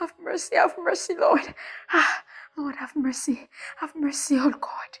 Have mercy, Lord. Lord, have mercy. Have mercy, oh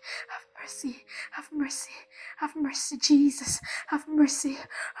God. Have mercy. Have mercy. Have mercy, Jesus. Have mercy.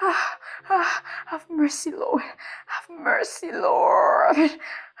 Have mercy, Lord. Have mercy, Lord.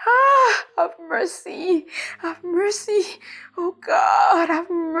 Have mercy. Have mercy. Oh God, have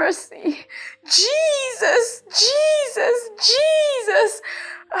mercy. Jesus.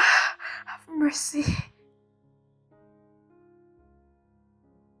 Have mercy.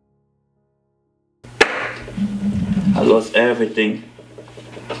 I lost everything.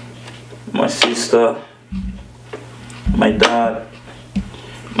 My sister, my dad,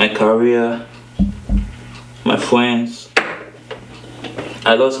 my career, my friends.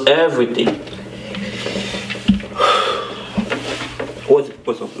 I lost everything. What's the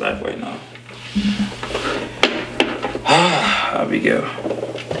purpose of life right now?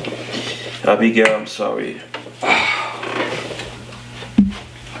 Abigail, I'm sorry.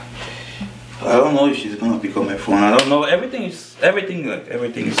 I don't know if she's gonna pick up my phone. I don't know. Everything is. I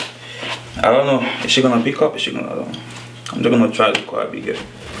don't know. Is she gonna pick up? Is she gonna? I don't know. I'm just gonna try to call Abigail.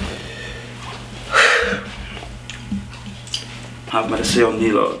 Have mercy on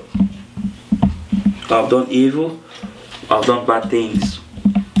me, Lord. I've done evil. I've done bad things.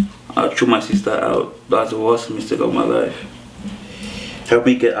 I threw my sister out. That's the worst mistake of my life. Help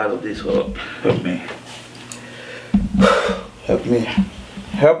me get out of this hole. Help me. Help me.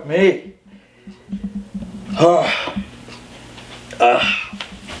 Help me.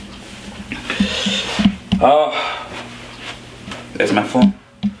 There's my phone.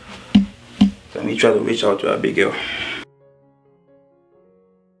 Let me try to reach out to Abigail.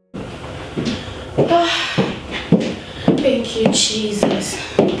 Thank you, Jesus.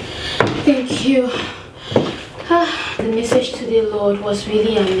 Thank you. The message to the Lord was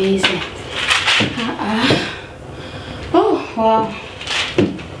really amazing. Oh, wow.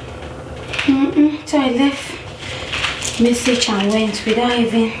 So I left message and went without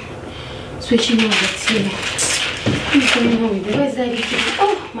even switching on the TV. What's going on with it? Where's that?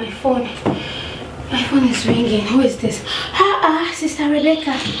 Oh, my phone. My phone is ringing. Who is this? Sister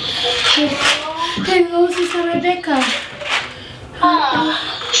Rebecca. Hello, Sister Rebecca.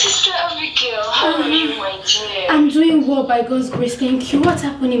 Sister Abigail, how are you, my dear? I'm doing well by God's grace, thank you. What's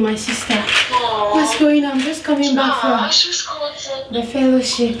happening, my sister? What's going on? I'm just coming back from the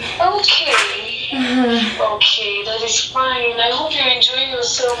fellowship. Okay. Okay, that is fine. I hope you're enjoying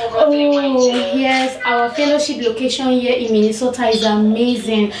yourself over there, my dear. Yes, our fellowship location here in Minnesota is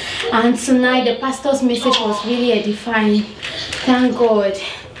amazing. And tonight the pastor's message was really edifying. Thank God.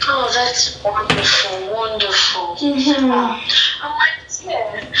 Oh, that's wonderful, wonderful.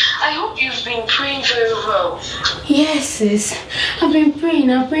 I hope you've been praying very well. Yes, sis. I've been praying.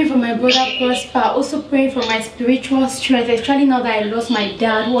 I'm praying for my brother Prosper. Also praying for my spiritual strength. Especially now that I lost my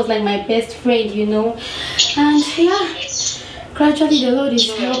dad, who was like my best friend, you know. And yeah, gradually the Lord is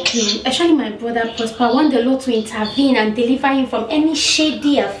helping. Especially my brother Prosper. I want the Lord to intervene and deliver him from any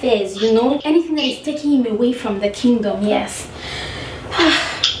shady affairs, you know. Anything that is taking him away from the kingdom, yes.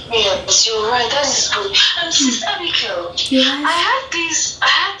 Yes, you're right. That is good. And Sister Abigail, yes. I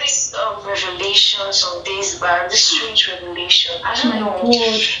had this revelation some days back. This strange revelation. I don't know. God.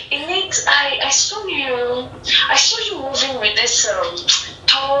 In it, I saw you. I saw you moving with this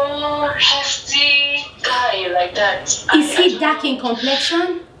tall, hefty guy like that. Is he dark in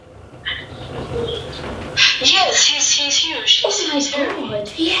complexion? Yes, he's huge. Oh my God.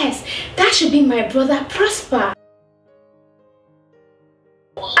 Yes, that should be my brother Prosper.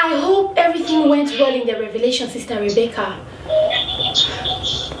 I hope everything went well in the revelation, Sister Rebecca.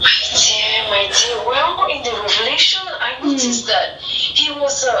 My dear. Well, in the revelation, I noticed that he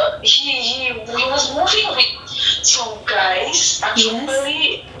was moving with some guys,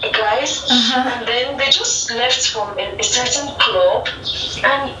 actually guys, and then they just left from a certain club,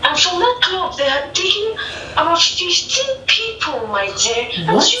 and from that club they had taken about 15 people, my dear.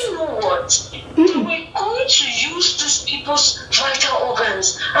 And you know what? They were going to use these people's vital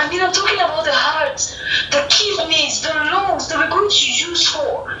organs. I mean, I'm talking about the heart, the kidneys, the lungs. They were going to use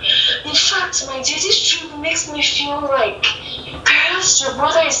for. In fact, my dear, this trip makes me feel like perhaps your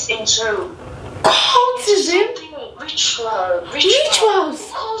brother is into cultism. Rituals.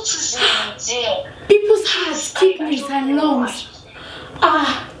 Cultism, dear. People's hearts, kidneys, and lungs.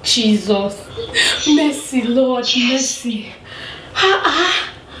 Jesus. Mercy, Lord, mercy.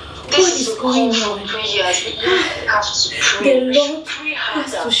 What is going on? The Lord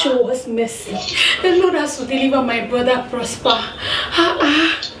has to show us mercy. The Lord has to deliver my brother Prosper.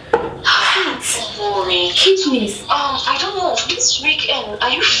 Hearts, kidneys. I don't know. This weekend, are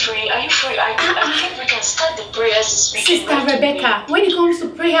you free? I think we can start the prayers this weekend. Sister Rebecca, when it comes to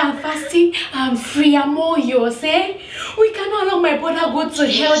prayer and fasting, I'm free. I'm all yours, eh? We cannot allow my brother go to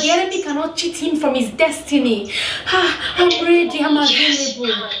hell. The enemy cannot cheat him from his destiny. I'm ready. I'm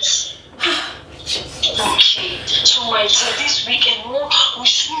available. Okay, so my dear, this weekend, we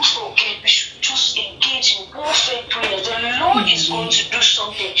shouldn't forget. We should just engage in warfare prayer. The Lord is going to do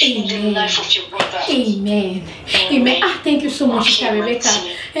something in the life of your brother. Amen. Amen. Thank you so much, Sister Rebecca.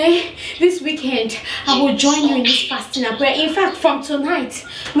 This weekend, I will join you in this fasting and prayer. In fact, from tonight,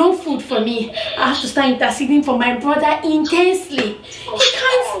 no food for me. I have to start interceding for my brother intensely. He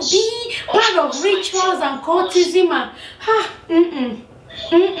can't be part of rituals and cultism.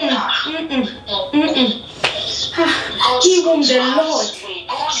 He whom the Lord.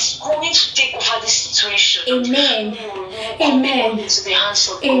 God is going to take over this situation. Amen. Amen. Into the hands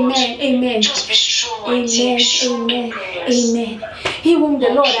of God. Amen. Amen. Just be strong. Amen. Amen. Amen. He whom the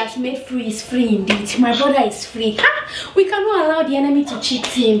Lord has made free is free indeed. My brother is free. We cannot allow the enemy to cheat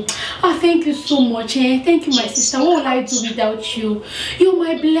him. Oh, thank you so much. Thank you, my sister. What will I do without you? You're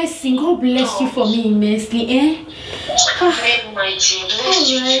my blessing. God bless you for me immensely. Alright,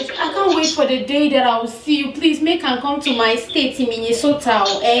 I can't wait for the day that I will see you. Please make and come to my state in Minnesota,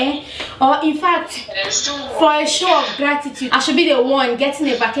 or in fact, for a show of gratitude, I should be the one getting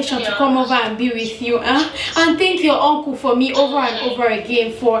a vacation to come over and be with you, and thank your uncle for me over and over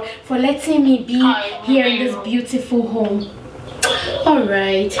again for letting me be here in this beautiful home.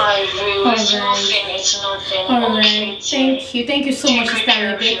 Alright. Alright. Thank you so much,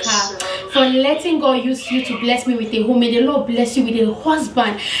 Sister Rebecca, for letting God use you to bless me with a home. May the Lord bless you with a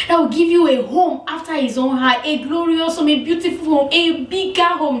husband that will give you a home after his own heart, a glorious home, a beautiful home, a bigger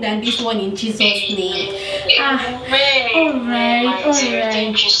home than this one, in Jesus' name.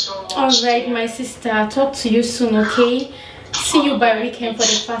 Alright, my sister. I'll talk to you soon, okay? See you by weekend for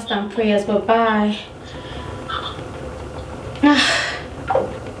the fast and prayers. Bye bye.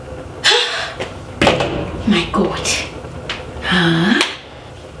 My God.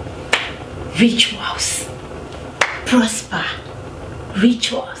 Rituals. Prosper.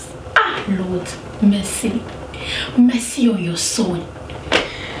 Rituals. Lord, mercy. Mercy on your son.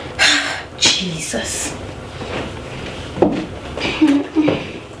 Jesus.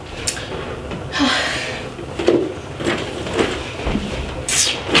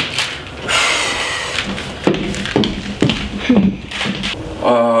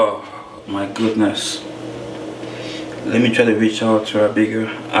 Oh my goodness. Let me try to reach out to her bigger.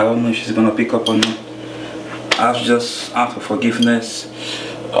 I don't know if she's gonna pick up or not. I have to just ask for forgiveness.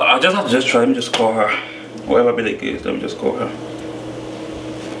 I just have to just try. Let me just call her. Whatever be the case, let me just call her.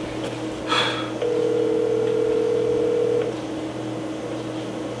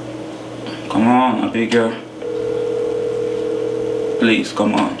 Come on, Abigail. Please,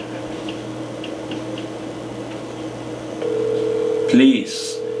 come on.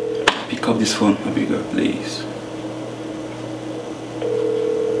 Please, pick up this phone, Abigail, please.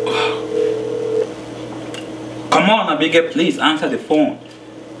 Come on, Abigail, please answer the phone.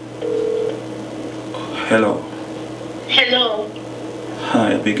 Hello. Hello.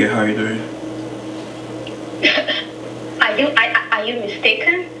 Hi, Abigail, how are you doing? Are you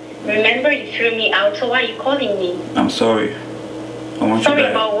mistaken? Remember, you threw me out, so why are you calling me? I'm sorry. I want you back. Sorry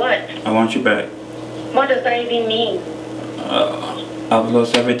about what? I want you back. What does that even mean? I've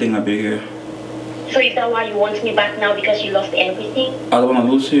lost everything, Abigail. So is that why you want me back now, because you lost everything? I don't want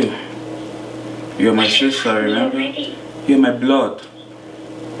to lose you. You're my sister, remember? You're my blood.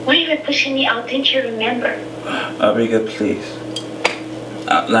 When you were pushing me out, didn't you remember? Abigail, please.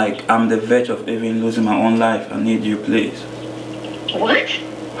 Like, I'm the verge of even losing my own life. I need you, please. What?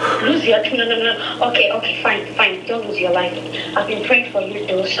 Lose your... No. Okay, fine. Don't lose your life. I've been praying for you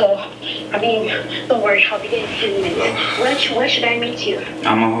though, so... I mean, don't worry, I'll be there in a few minutes. Where should I meet you?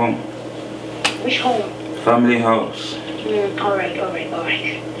 I'm at home. Which home? Family house. Alright.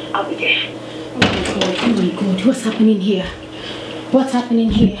 I'll be there. Oh my God, what's happening here? What's happening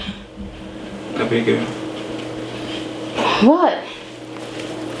here? Abigail. What?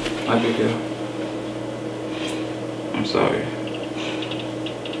 Abigail. I'm sorry.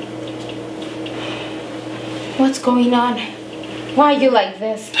 What's going on? Why are you like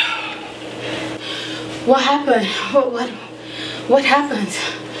this? What happened? What happened?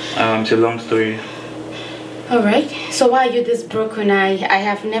 It's a long story. Alright, so why are you this broken? I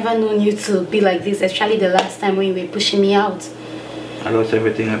have never known you to be like this, especially the last time when you were pushing me out. I lost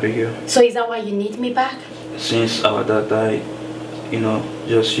everything, Abigail. So is that why you need me back? Since our dad died,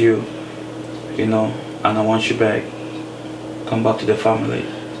 just you, and I want you back. Come back to the family.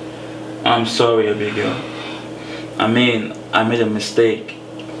 I'm sorry, Abigail. I mean, I made a mistake.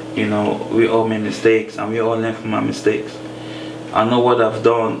 We all made mistakes and we all learn from our mistakes. I know what I've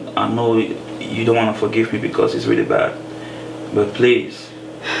done. I know you don't want to forgive me because it's really bad. But please,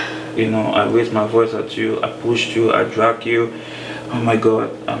 I raised my voice at you. I pushed you. I dragged you. Oh my God,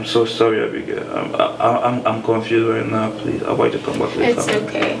 I'm so sorry, Abigail. I'm confused right now. Please, I want you to come back to the family. It's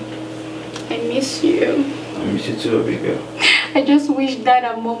okay. I miss you. I miss you too, Abigail. I just wish Dad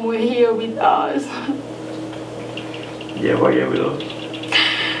and Mom were here with us. Yeah, why are you with us?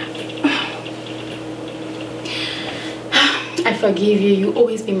 I forgive you. You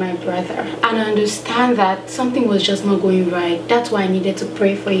always be my brother. And I understand that something was just not going right. That's why I needed to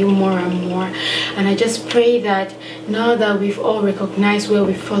pray for you more and more. And I just pray that now that we've all recognized where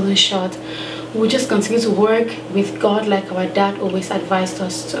we've fallen short, we'll just continue to work with God like our dad always advised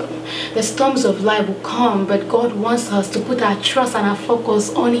us to. The storms of life will come, but God wants us to put our trust and our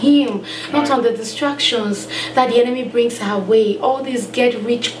focus on Him, not on the distractions that the enemy brings our way. All these get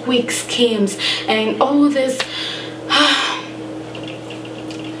rich quick schemes and all this.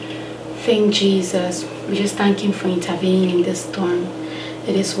 Thank Jesus. We just thank Him for intervening in this storm.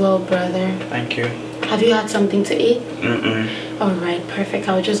 It is well, brother. Thank you. Have you had something to eat? Mm-mm. Alright, perfect.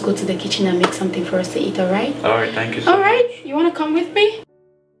 I'll just go to the kitchen and make something for us to eat, alright? Alright, thank you so Alright, much. you want to come with me?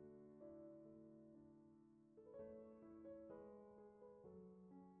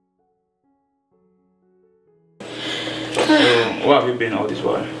 So, where have you been all this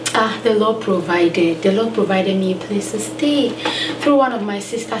while? The Lord provided. The Lord provided me a place to stay through one of my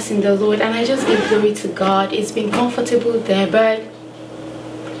sisters in the Lord, and I just give glory to God. It's been comfortable there, but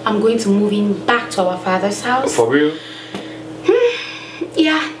I'm going to move in back to our father's house. For real?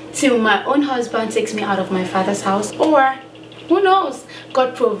 Yeah, till my own husband takes me out of my father's house, or who knows,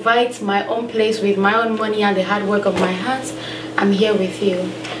 God provides my own place with my own money and the hard work of my hands. I'm here with you.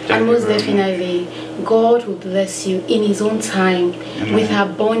 And most definitely, God will bless you in His own time. Amen. With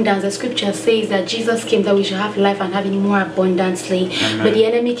abundance. The scripture says that Jesus came that we should have life and have it more abundantly. Amen. But the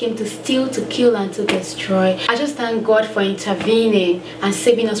enemy came to steal, to kill, and to destroy. I just thank God for intervening and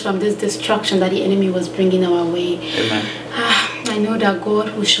saving us from this destruction that the enemy was bringing our way. Amen. I know that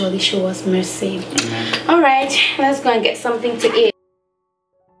God will surely show us mercy. Amen. All right, let's go and get something to eat.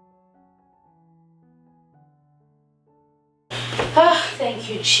 Thank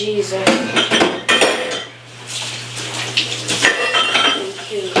you, Jesus.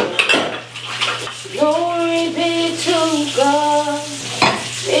 Thank you, Lord. Glory be to God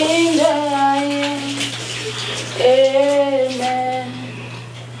in the highest. Amen.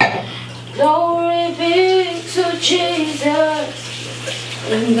 Glory be to Jesus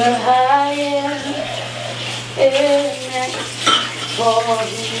in the highest. Amen. For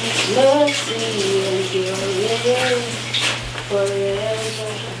His mercy endureth forever.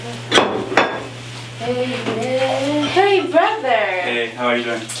 Amen. Hey, brother. Hey, how are you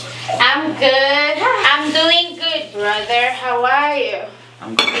doing? I'm good. I'm doing good, brother. How are you?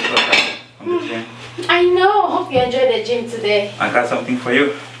 I'm good, brother. From the gym. I know. Hope you enjoyed the gym today. I got something for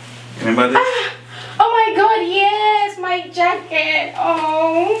you. Remember this? Oh my God, yes, my jacket.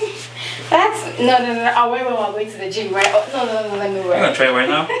 Oh, that's no. I'll wear when we're going to the gym, right? Oh, no, let me wear. I'm gonna try it right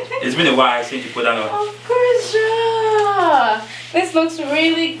now. It's been a while since you put that on. Of course, yeah. This looks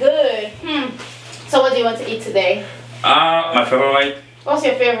really good. So what do you want to eat today? My favorite. What's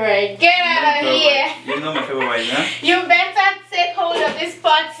your favorite? Get out of here. You know my favorite, huh? You better take hold of this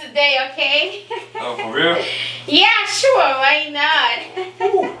pot today, okay? Oh, for real? Yeah, sure. Why not?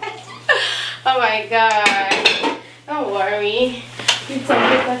 Oh my God. Don't worry. You take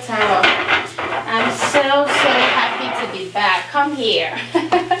your time off. I'm so happy to be back. Come here.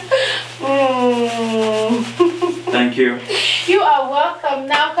 Thank you. You are welcome.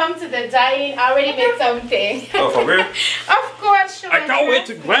 Now come to the dining. I already made something. Oh, for real? Of course, sure. I can't wait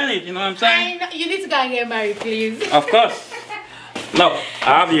to grind it, you know what I'm saying? I know. You need to go and get married, please. Of course. No,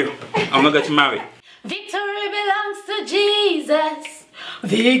 I have you. I'm not getting married. Victory belongs to Jesus.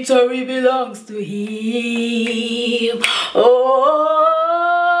 Victory belongs to Him. Oh.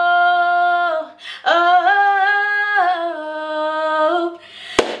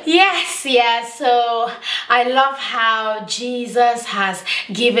 Yes, so I love how Jesus has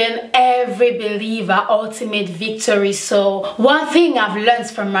given every believer ultimate victory. So one thing I've learned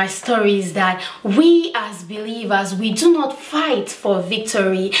from my story is that we as believers, we do not fight for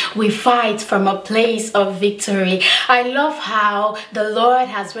victory. We fight from a place of victory. I love how the Lord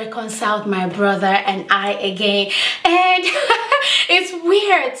has reconciled my brother and I again. And it's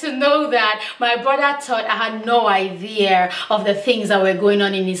weird to know that my brother thought I had no idea of the things that were going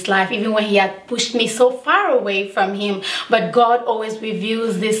on in his life, even when he had pushed me so far away from him. But God always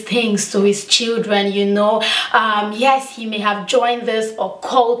reveals these things to His children, you know. Yes, he may have joined this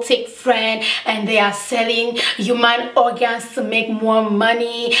occultic friend and they are selling human organs to make more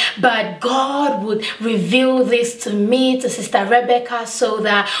money, but God would reveal this to me, to Sister Rebecca, so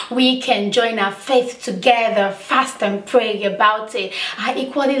that we can join our faith together, fast and pray about it. I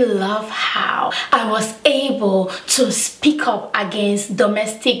equally love how I was able to speak up against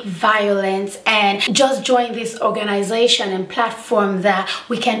domestic violence and just join this organization and platform that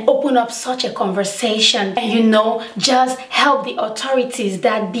we can open up such a conversation and, you know, just help the authorities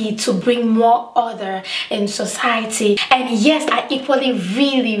that be to bring more order in society. And yes, I equally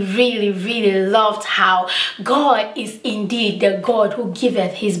really loved how God is indeed the God who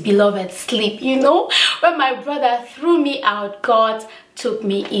giveth His beloved sleep. You know, when my brother threw me out, God took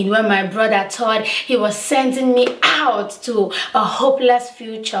me in. When my brother thought he was sending me out to a hopeless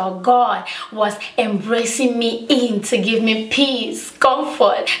future, God was embracing me in to give me peace,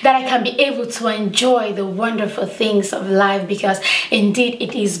 comfort, that I can be able to enjoy the wonderful things of life, because indeed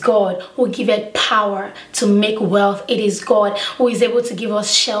it is God who giveth power to make wealth. It is God who is able to give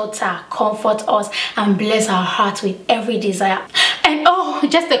us shelter, comfort us, and bless our hearts with every desire. And oh,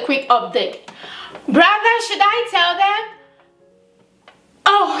 just a quick update. Brother, should I tell them?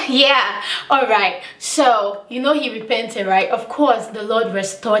 Oh yeah, all right. So you know he repented, right? Of course, the Lord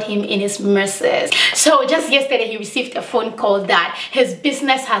restored him in his mercies. So just yesterday he received a phone call that his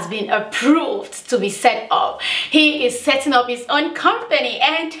business has been approved to be set up. He is setting up his own company,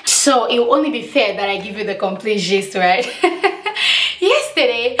 and so it will only be fair that I give you the complete gist, right?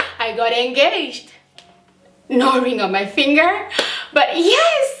 Yesterday I got engaged. No ring on my finger, but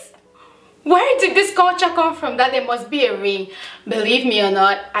yes. Where did this culture come from that there must be a ring? Believe me or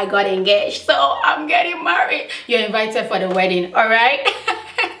not, I got engaged, so I'm getting married. You're invited for the wedding, all right?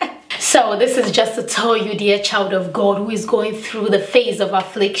 So this is just to tell you, dear child of God who is going through the phase of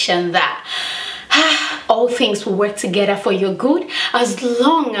affliction, that all things will work together for your good as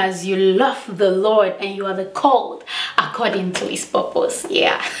long as you love the Lord and you are the called according to his purpose.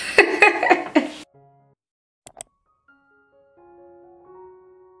 Yeah.